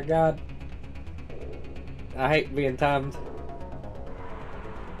 Oh my god. I hate being timed.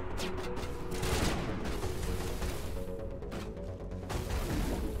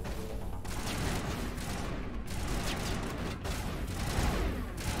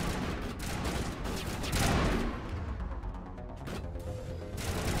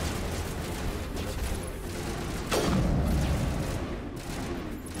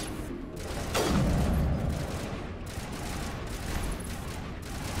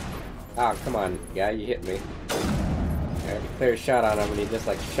 Oh, come on, guy, you hit me. I had a clear shot on him and he just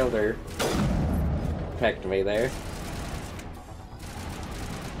like shoulder pecked me there.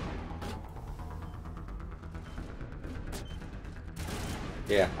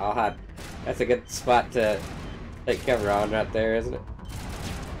 Yeah, I'll hide. That's a good spot to take cover on right there, isn't it?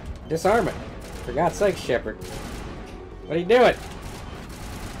 Disarm it! For God's sake, Shepard. What are you doing?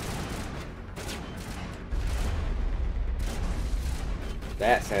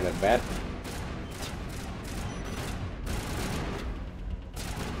 That sounded bad.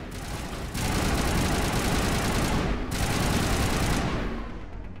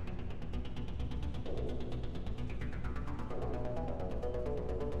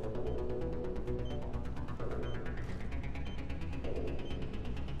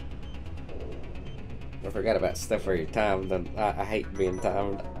 I forgot about stuff where you're timed. I hate being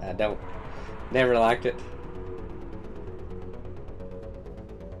timed. I don't. Never liked it.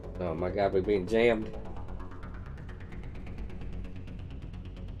 Oh my god, we're being jammed.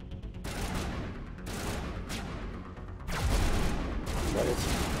 What is...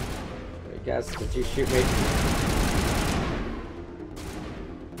 Guys, did you shoot me?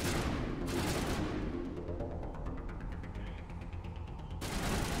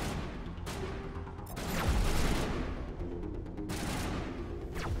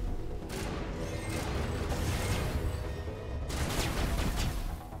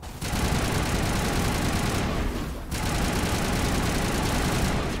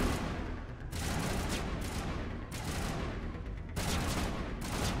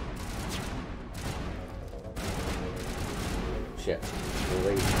 Shit.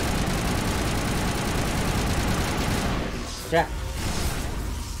 Crap.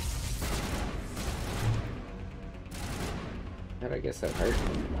 How'd I get so hurt?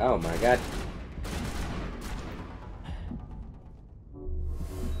 Oh my god.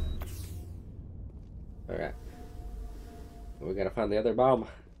 Alright. We gotta find the other bomb.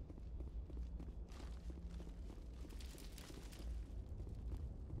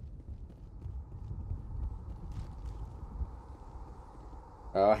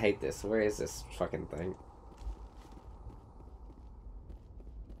 Oh, I hate this. Where is this fucking thing?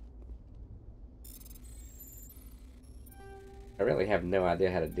 I really have no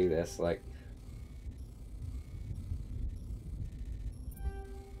idea how to do this. Like,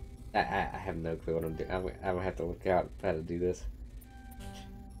 I have no clue what I'm doing. I'm gonna have to look out how to do this.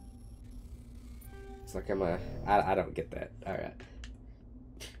 It's like I don't get that. All right.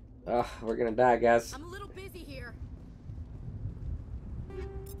 Oh, we're gonna die, guys. I'm a little busy here.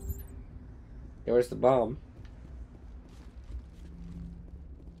 Yeah, where's the bomb?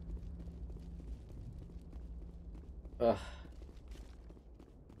 Ugh.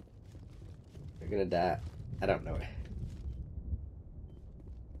 We're gonna die. I don't know.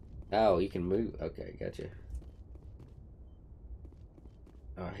 Oh, you can move. Okay, gotcha.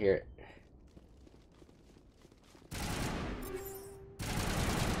 Oh, I hear it.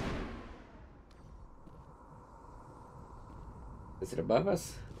 Is it above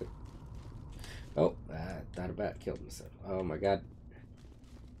us? Oh, I thought about killing myself. Oh my god.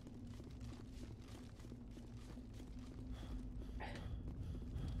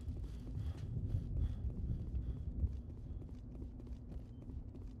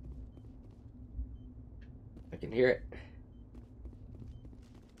 I can hear it.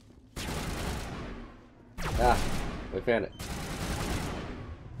 Ah, we found it.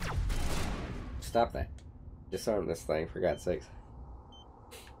 Stop that. Disarm this thing, for God's sakes.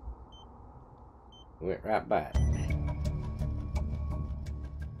 Went right by it.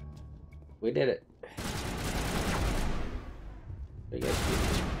 We did it. We got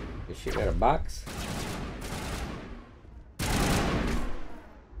you shoot at a box.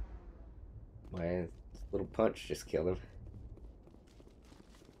 My little punch just killed him.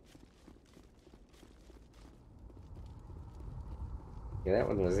 Yeah, that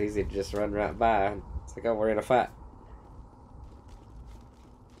one was easy to just run right by. It's like, oh, we're in a fight.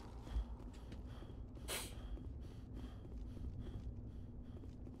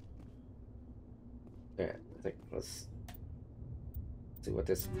 Alright, I think let's see what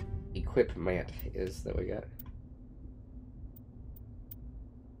this equipment is that we got.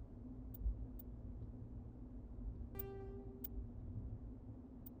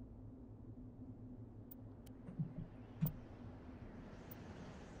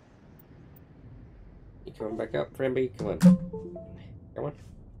 You coming back up, Frimby? Come on. Come on.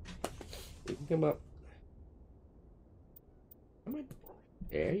 You can come up. Come on.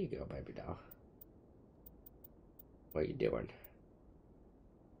 There you go, baby doll. What are you doing?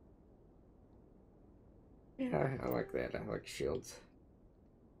 Yeah, I like that. I like shields.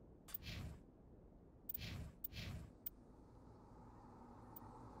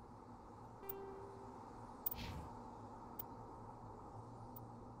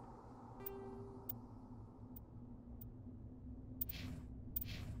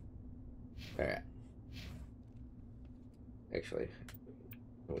 Alright. Actually,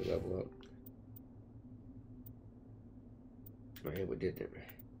 can we level up? Oh yeah, we did, didn't we?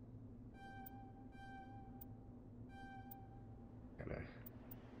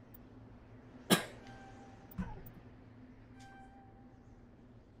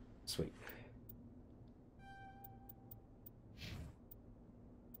 Sweet.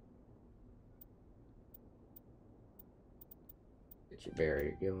 Get your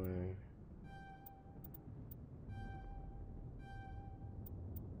barrier going.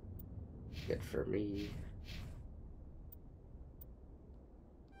 Good for me.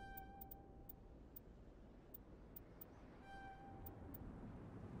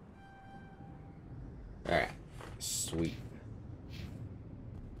 Alright. Sweet.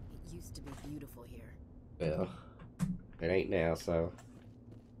 It used to be beautiful here. Well, it ain't now, so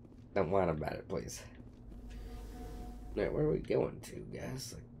Don't whine about it, please. Now, where are we going to,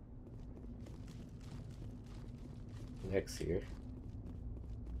 guys? Next here.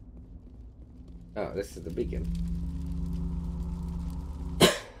 Oh, this is the beacon.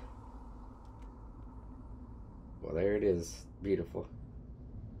 Well, there it is. Beautiful.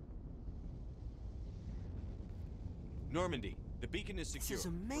 Normandy, the beacon is secure. This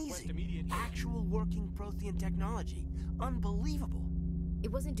is amazing. Actual working Prothean technology. Unbelievable.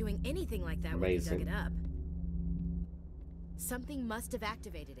 It wasn't doing anything like that when you dug it up. Something must have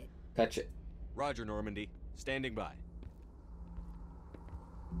activated it. Touch it. Roger, Normandy. Standing by.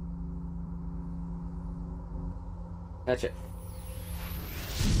 Touch it.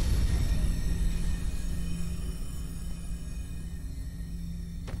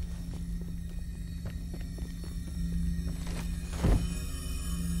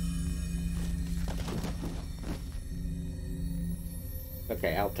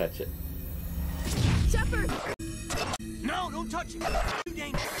 Okay, I'll touch it. Shepard! No, don't touch it. Too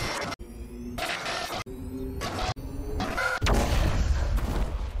dangerous.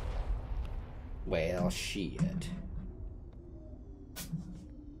 Well, shit.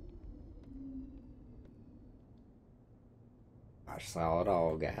 I saw it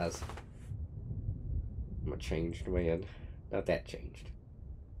all, guys. I'm a changed man. Not that changed.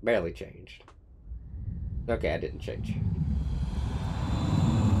 Barely changed. Okay, I didn't change.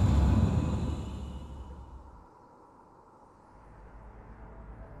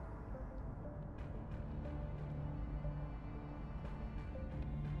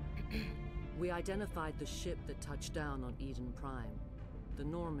 We identified the ship that touched down on Eden Prime. The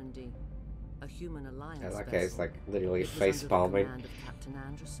Normandy. A human alliance Okay, vessel. it's like literally It was face under the palming. command of Captain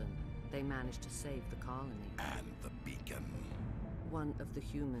Anderson. They managed to save the colony. And the beacon. One of the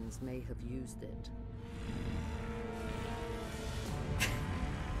humans may have used it.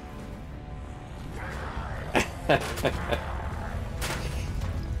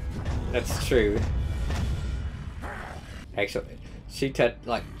 That's true. Actually, she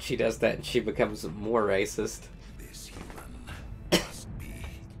does that and she becomes more racist. This human must be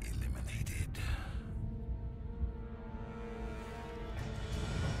eliminated.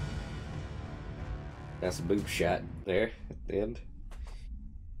 That's a boob shot there at the end.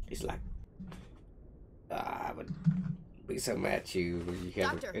 He's like, I would be so mad at you. You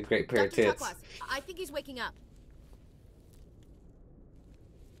have Doctor, a great pair of tits. Tuckwas, I think he's waking up.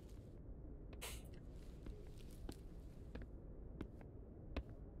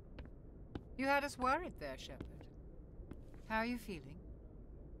 You had us worried there, Shepard. How are you feeling?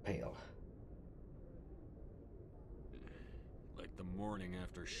 Pale. Like the morning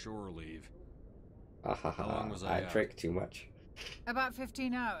after shore leave. How long was I out? drank too much. About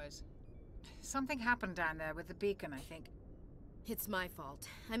 15 hours. Something happened down there with the beacon, I think. It's my fault.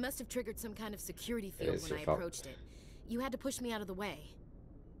 I must have triggered some kind of security It field is when your I fault. approached it. You had to push me out of the way.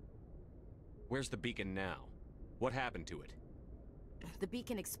 Where's the beacon now? What happened to it? The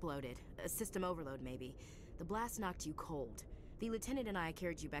beacon exploded. A system overload, maybe. The blast knocked you cold. The lieutenant and I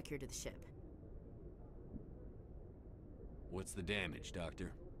carried you back here to the ship. What's the damage,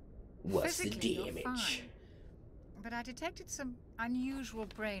 Doctor? What's the Physically, you're damage? fine. But I detected some unusual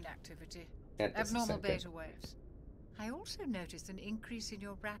brain activity. That doesn't Abnormal sound good. beta waves. I also noticed an increase in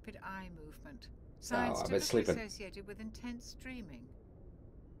your rapid eye movement. Oh, Signs I've been typically sleeping. associated with intense dreaming.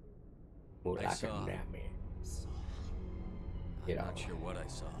 More I like saw- a nightmare. I'm You know. not sure what I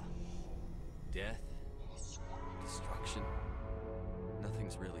saw. Death? Destruction?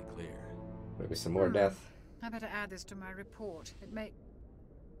 Nothing's really clear. Maybe some more death. I better add this to my report. It may...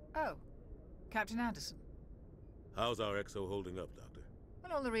 Oh, Captain Anderson. How's our XO holding up, Doctor?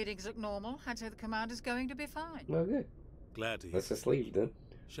 Well, all the readings look normal. I'd say the commander's going to be fine. Well, good. Glad to hear. Let's just leave then.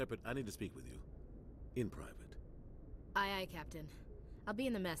 Shepard, I need to speak with you. In private. Aye, aye, Captain. I'll be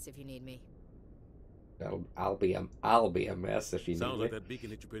in the mess if you need me. I'll be a mess if you Sounds need like me. that beacon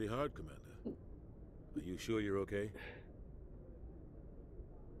hit you pretty hard, Commander. Are you sure you're okay?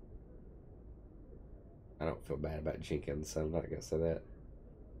 I don't feel bad about Jenkins, so I'm not gonna say that.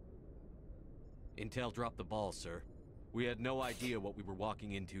 Intel dropped the ball, sir. We had no idea what we were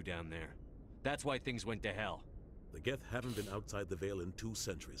walking into down there. That's why things went to hell. The Geth haven't been outside the Veil in 2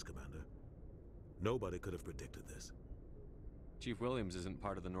 centuries, Commander. Nobody could have predicted this. Chief Williams isn't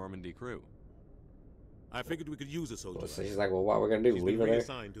part of the Normandy crew. I figured we could use a soldier. Well, so she's like, well, what we're gonna do? She's Leave been her there?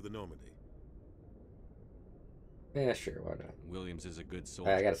 reassigned to the Normandy. Yeah, sure, why not? Williams is a good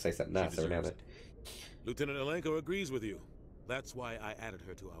soldier. I gotta say something She nice every now and deserves then. Lieutenant Alenko agrees with you. That's why I added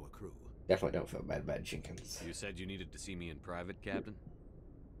her to our crew. Definitely don't feel bad about Jenkins. You said you needed to see me in private, Captain?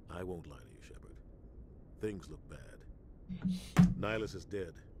 I won't lie to you, Shepard. Things look bad. Nihilus is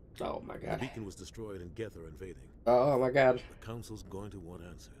dead. Oh my The god. beacon was destroyed and Geth are invading. Oh my god. The Council's going to want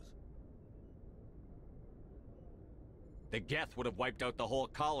answers. The Geth would have wiped out the whole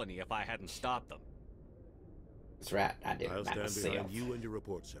colony if I hadn't stopped them. That's right, I did I'll it by stand myself. behind you and your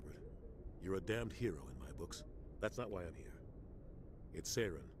report, Shepard. You're a damned hero in my books. That's not why I'm here. It's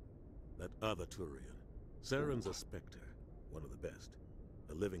Saren, that other Turian. Saren's a Spectre, one of the best,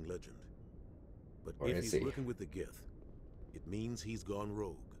 a living legend. But Where if is he's he? working with the Geth, it means he's gone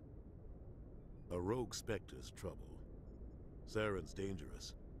rogue. A rogue Spectre's trouble. Saren's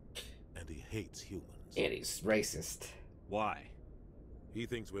dangerous, and he hates humans. And he's racist. Why? He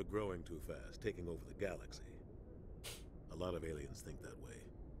thinks we're growing too fast, taking over the galaxy. A lot of aliens think that way.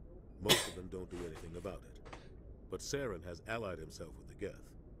 Most of them don't do anything about it. But Saren has allied himself with the Geth.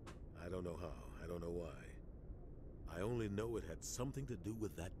 I don't know how, I don't know why. I only know it had something to do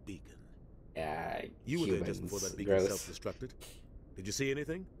with that beacon. You were there just before that beacon self-destructed. Did you see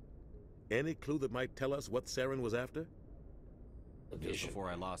anything? Any clue that might tell us what Saren was after? Just before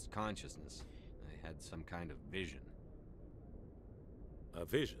I lost consciousness, I had some kind of vision. A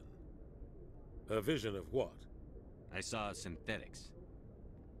vision? A vision of what? I saw synthetics.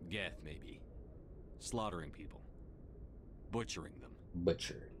 Geth, maybe. Slaughtering people. Butchering them.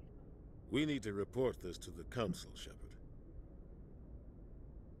 Butcher. We need to report this to the Council, Shepard.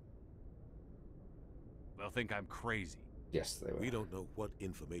 They'll think I'm crazy. Yes, they will. We don't know what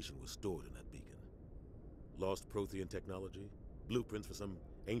information was stored in that beacon. Lost Prothean technology? Blueprints for some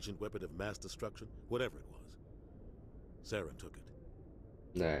ancient weapon of mass destruction? Whatever it was. Saren took it.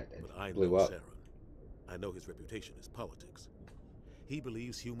 Nah, it but I blew know up. Saren. I know his reputation is politics. He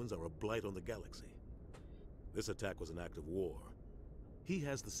believes humans are a blight on the galaxy. This attack was an act of war. He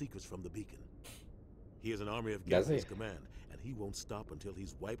has the secrets from the beacon. He has an army of Geth at his command, and he won't stop until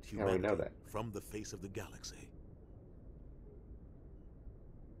he's wiped How do we humanity know that? from the face of the galaxy.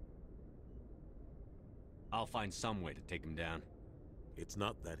 I'll find some way to take him down. It's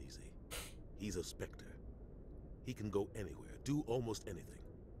not that easy. He's a Spectre. He can go anywhere, do almost anything.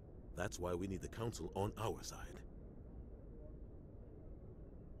 That's why we need the Council on our side.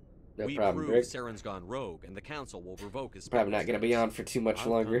 No we problem, prove Rick. Saren's gone rogue, and the Council will revoke his Probably not going to be on for too much I'll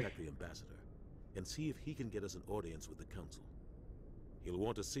longer. contact the Ambassador and see if he can get us an audience with the Council. He'll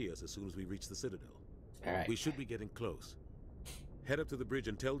want to see us as soon as we reach the Citadel. All right. We should be getting close. Head up to the bridge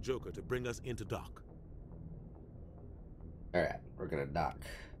and tell Joker to bring us into dock. All right, we're gonna dock.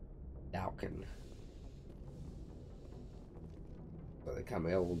 Docking. So they call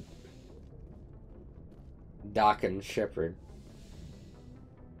me old Docking Shepard.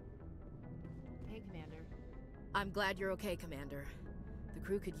 Hey, Commander. I'm glad you're okay, Commander. The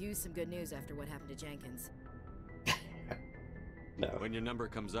crew could use some good news after what happened to Jenkins. No. When your number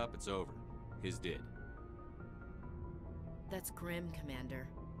comes up, it's over. His did. That's grim, Commander.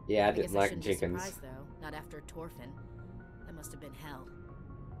 Yeah, I guess didn't like shouldn't Jenkins. Be surprised, though. Not after Torfin. That must have been hell.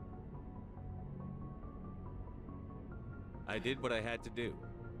 I did what I had to do.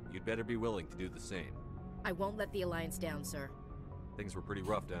 You'd better be willing to do the same. I won't let the Alliance down, sir. Things were pretty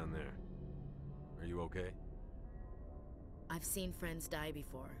rough down there. Are you okay? I've seen friends die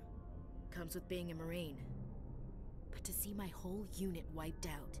before. Comes with being a Marine. But to see my whole unit wiped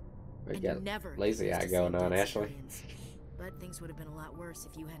out, We and got never lazy get eye to see going on, dead Ashley. civilians. But things would have been a lot worse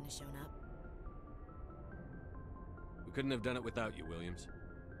if you hadn't shown up. We couldn't have done it without you, Williams.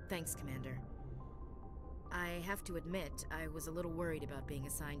 Thanks, Commander. I have to admit, I was a little worried about being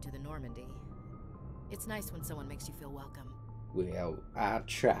assigned to the Normandy. It's nice when someone makes you feel welcome. Well, I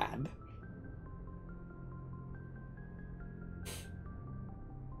tried.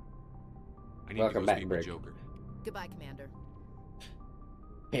 I need Welcome to go back, speak Brick. with Joker. Goodbye, Commander.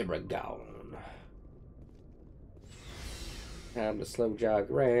 Paragon. Time to slow jog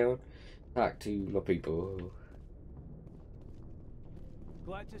around. Talk to my people.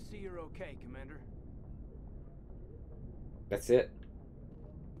 Glad to see you're okay, Commander. That's it.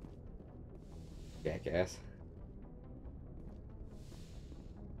 Jackass.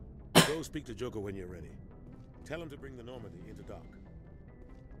 Go speak to Joker when you're ready. Tell him to bring the Normandy into dock.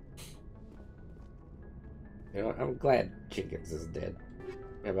 You know, I'm glad Jenkins is dead.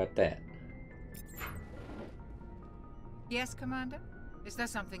 How about that? Yes, Commander? Is there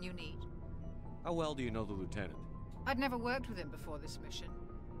something you need? How well do you know the lieutenant? I'd never worked with him before this mission.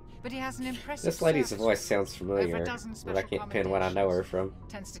 But he has an impressive This lady's service voice record. sounds familiar, Over a dozen but I special can't pin what I know her commendations. from.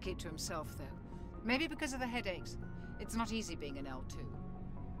 Tends to keep to himself, though. Maybe because of the headaches. It's not easy being an L2.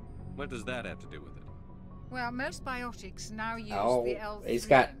 What does that have to do with it? Well, most biotics now use Oh, the L3 he's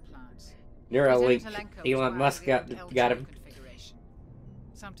got implants. Neuralink. Lieutenant Alenko was Elon wired Musk with got the L2 got him. configuration.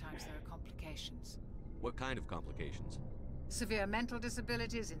 Sometimes there are complications. What kind of complications? Severe mental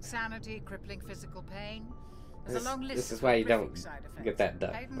disabilities, insanity, crippling physical pain. There's a long list This is of why you horrific don't side effects. get that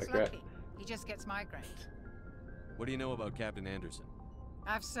done. Hayden's Like that. lucky. He just gets migraines. What do you know about Captain Anderson?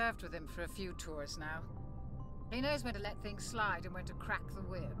 I've served with him for a few tours now. He knows when to let things slide and when to crack the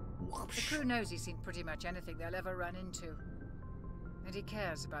whip. The crew knows he's seen pretty much anything they'll ever run into. And he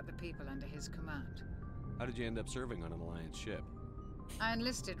cares about the people under his command. How did you end up serving on an Alliance ship? I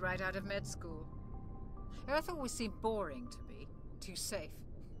enlisted right out of med school. Earth always seemed boring to me. Too safe,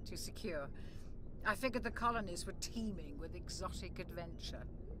 too secure. I figured the colonies were teeming with exotic adventure.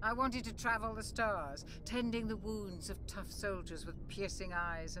 I wanted to travel the stars, tending the wounds of tough soldiers with piercing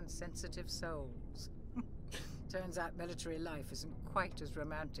eyes and sensitive souls. Turns out military life isn't quite as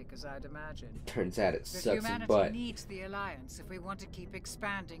romantic as I'd imagined. Turns out it But sucks humanity butt. needs the Alliance if we want to keep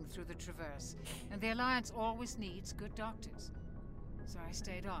expanding through the Traverse. And the Alliance always needs good doctors. So I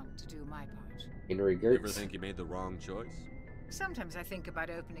stayed on to do my part. Henry You ever Gertz. think you made the wrong choice? Sometimes I think about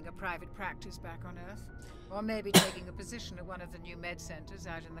opening a private practice back on Earth. Or maybe taking a position at one of the new med centers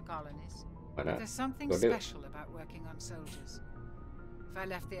out in the colonies. Why But not? there's something Go do it. special about working on soldiers. If I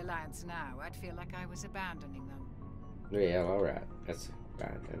left the Alliance now, I'd feel like I was abandoning them. Yeah, alright. That's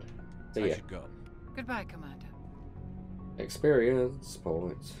fine then. See I ya. should go. Goodbye, Commander. Experience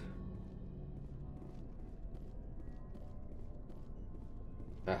points.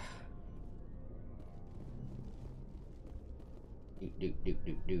 Ah. Do.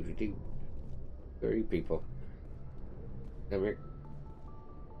 Who are you people? Come here.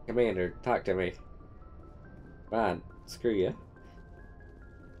 Commander, talk to me. Fine. Screw you.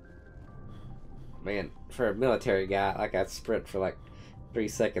 Man, for a military guy, like I sprint for like 3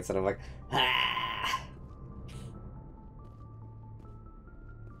 seconds and I'm like, ah!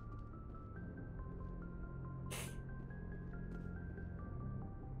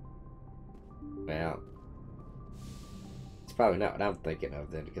 Well, it's probably not what I'm thinking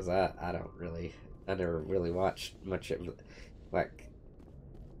of then, because I never really watched much of like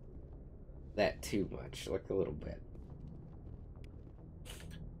that too much, like a little bit.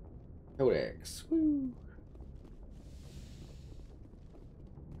 Codex, woo!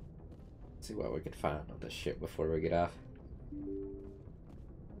 See what we can find on this ship before we get off.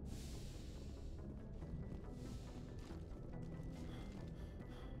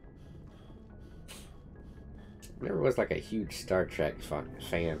 Never was like a huge Star Trek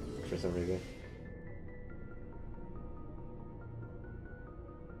fan for some reason.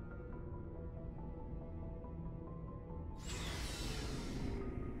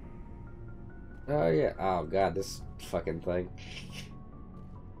 Oh yeah, oh god, this fucking thing.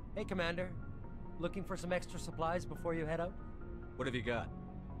 Hey, Commander. Looking for some extra supplies before you head out? What have you got?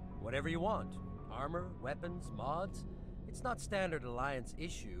 Whatever you want. Armor, weapons, mods. It's not standard Alliance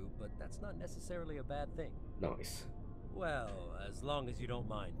issue, but that's not necessarily a bad thing. Nice. Well, as long as you don't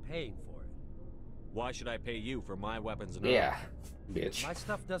mind paying for it. Why should I pay you for my weapons and Yeah, armor? bitch. My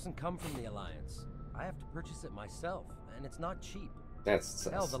stuff doesn't come from the Alliance. I have to purchase it myself, and it's not cheap. That's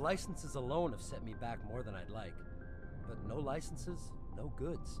Hell, the licenses alone have set me back more than I'd like. But no licenses, no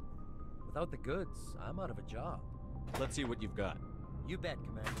goods. Without the goods, I'm out of a job. Let's see what you've got. You bet,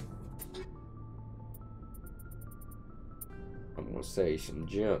 Commander. I'm gonna say some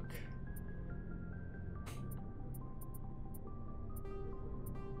junk.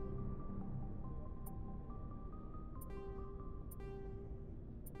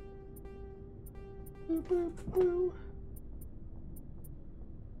 Boop, boop, boop.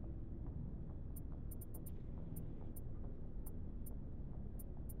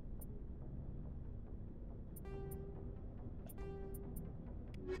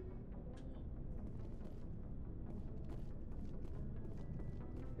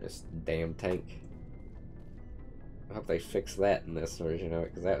 This damn tank. I hope they fix that in this version of it,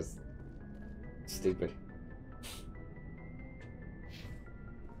 because that was stupid.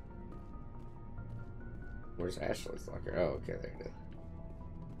 Where's Ashley's locker? Oh, okay, there it is.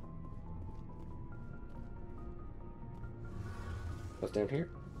 What's down here?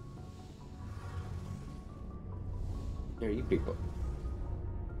 There are you people.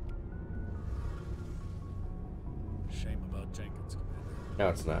 Shame about Jenkins, Commander. No,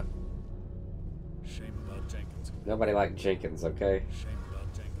 it's not. Shame about Jenkins. Nobody liked Jenkins, okay? Shame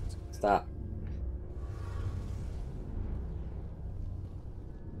about Jenkins. Stop.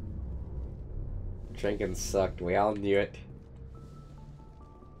 Jenkins sucked. We all knew it.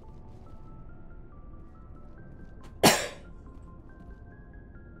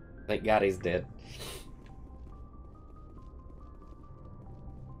 Thank God he's dead.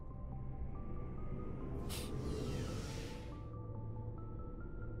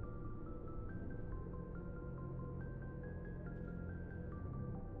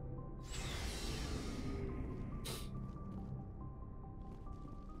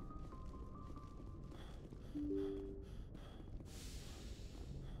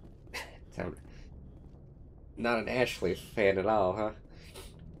 Not an Ashley fan at all, huh?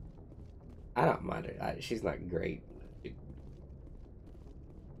 I don't mind her. She's not great.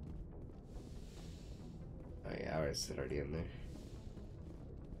 Oh yeah, I was already in there.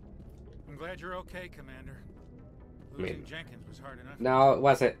 I'm glad you're okay, Commander. I Losing mean, Jenkins was hard enough. no, it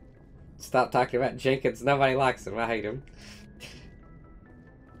wasn't. Stop talking about Jenkins. Nobody likes him. I hate him.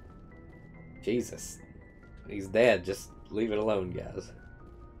 Jesus. He's dead. Just leave it alone, guys.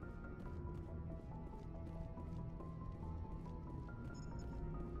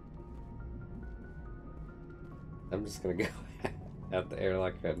 I'm just gonna go out the air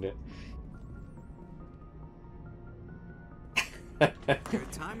like I did.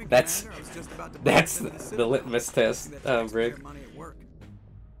 Good timing, That's Commander. I was just about to that's bust into the litmus test, Brig. money at work.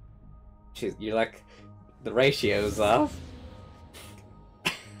 You're like, the ratio's off.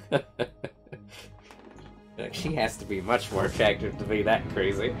 Like, she has to be much more attractive to be that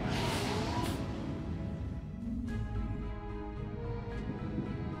crazy.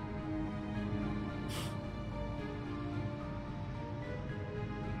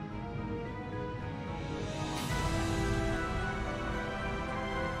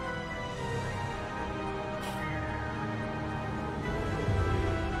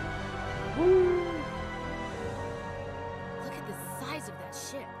 Look at the size of that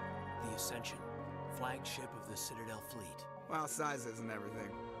ship. The Ascension, flagship of the Citadel fleet. Well, size isn't everything.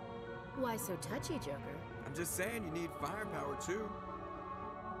 Why so touchy, Joker? I'm just saying you need firepower too.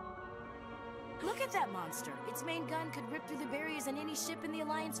 Look at that monster. Its main gun could rip through the barriers in any ship in the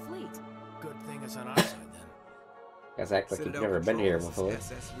Alliance fleet. Good thing it's on our side then. Guys act like you've Citadel never been Patrol, here this is before.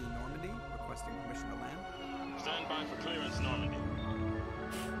 SSV Normandy, requesting permission to land. Stand by for clearance, Normandy.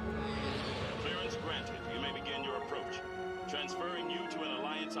 Clearance granted. You may begin your approach. Transferring you to an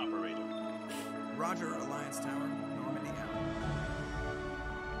Alliance operator. Roger, Alliance Tower. Normandy out.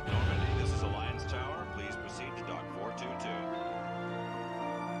 Normandy, this is Alliance Tower. Please proceed to Dock 422.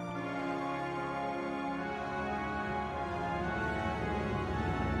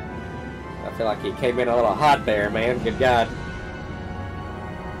 I feel like he came in a little hot there, man. Good God.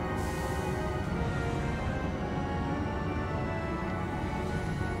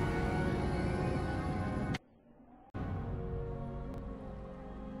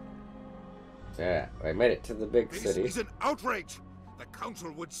 Yeah, I made it to the big This city. is an outrage! The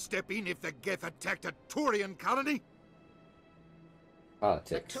Council would step in if the Geth attacked a Turian colony?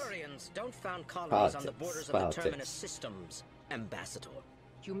 Politics. The Turians don't found colonies on the borders of the Politics. Terminus systems, Ambassador.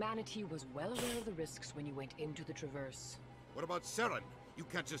 Humanity was well aware of the risks when you went into the Traverse. What about Saren? You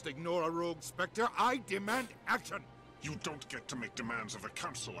can't just ignore a rogue Spectre. I demand action! You don't get to make demands of the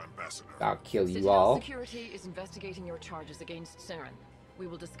Council, Ambassador. I'll kill you Citadel all. Security is investigating your charges against Saren. We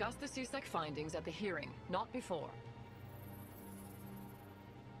will discuss the CSEC findings at the hearing, not before.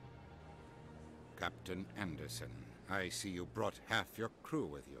 Captain Anderson, I see you brought half your crew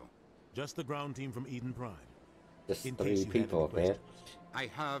with you. Just the ground team from Eden Prime. Just In 3 case you had people, any man. questions. I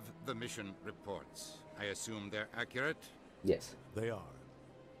have the mission reports. I assume they're accurate? Yes. They are.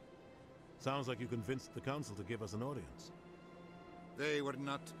 Sounds like you convinced the Council to give us an audience. They were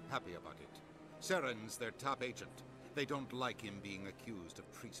not happy about it. Saren's their top agent. They don't like him being accused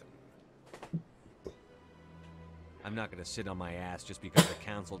of treason. I'm not gonna sit on my ass just because the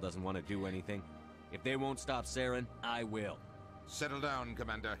Council doesn't want to do anything. If they won't stop Saren, I will. Settle down,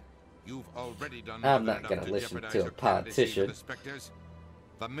 Commander. You've already done I'm more not than gonna enough to listen jeopardize to a your candidacy for politician. the Spectres.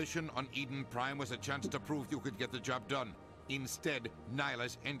 The mission on Eden Prime was a chance to prove you could get the job done. Instead,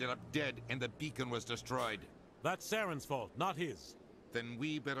 Nihilus ended up dead and the beacon was destroyed. That's Saren's fault, not his. Then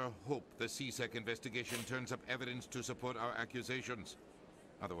we better hope the CSEC investigation turns up evidence to support our accusations.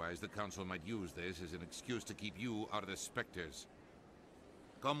 Otherwise, the Council might use this as an excuse to keep you out of the Spectres.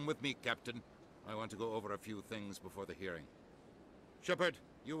 Come with me, Captain. I want to go over a few things before the hearing. Shepard,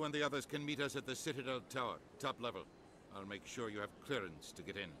 you and the others can meet us at the Citadel Tower, top level. I'll make sure you have clearance to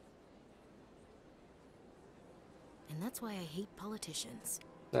get in. And that's why I hate politicians.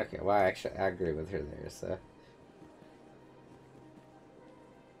 Okay, well, actually, I agree with her there, so.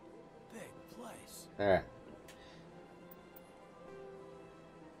 Big place. Alright.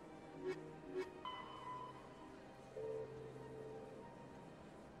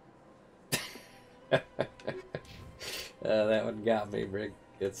 That one got me, Brig.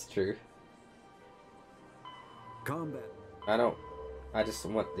 It's true. Combat. I just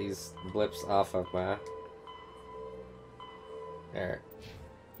want these blips off of my... There.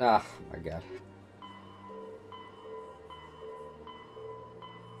 Ah, my God.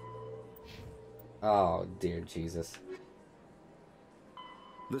 Oh, dear Jesus.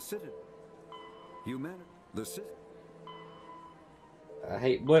 The Citadel. Humanity. The Citadel. I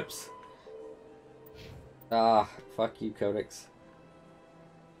hate blips. Ah, fuck you, Codex.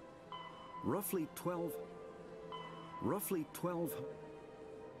 Roughly 12.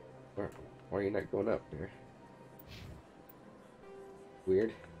 Why are you not going up there?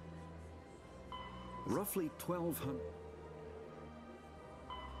 Weird. Roughly 1,200.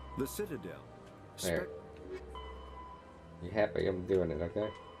 The Citadel. There. You happy I'm doing it, okay?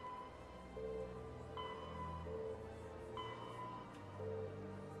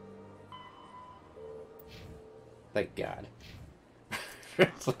 Thank God.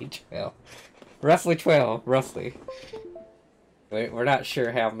 Roughly 12. Roughly 12. Roughly. We're not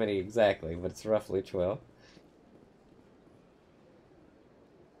sure how many exactly, but it's roughly 12.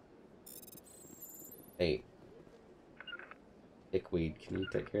 Hey. Dickweed, can you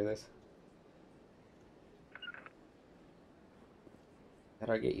take care of this? How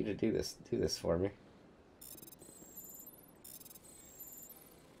do I get you to do this? Do this for me.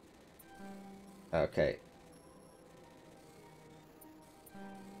 Okay.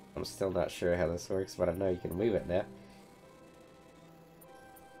 I'm still not sure how this works, but I know you can move it now.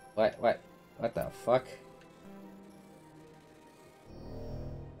 What the fuck?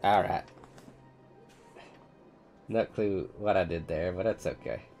 Alright. No clue what I did there, but that's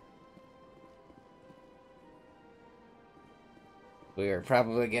okay. We're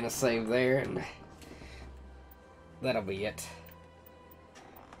probably gonna save there, and that'll be it.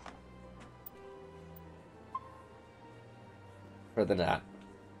 For the night.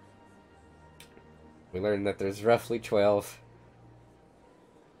 We learned that there's roughly 12.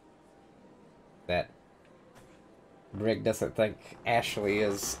 That Brig doesn't think Ashley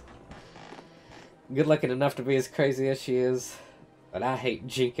is good looking enough to be as crazy as she is. But I hate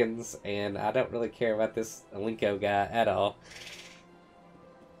Jenkins, and I don't really care about this Alenko guy at all.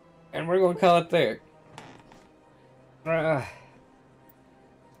 And we're going to call it there. Alright.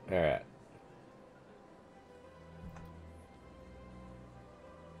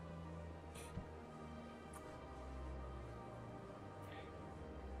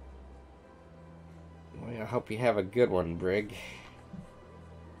 Well, I hope you have a good one, Brig.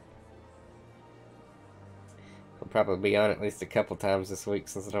 I'll probably be on at least a couple times this week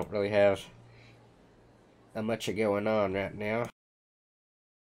since I don't really have much going on right now.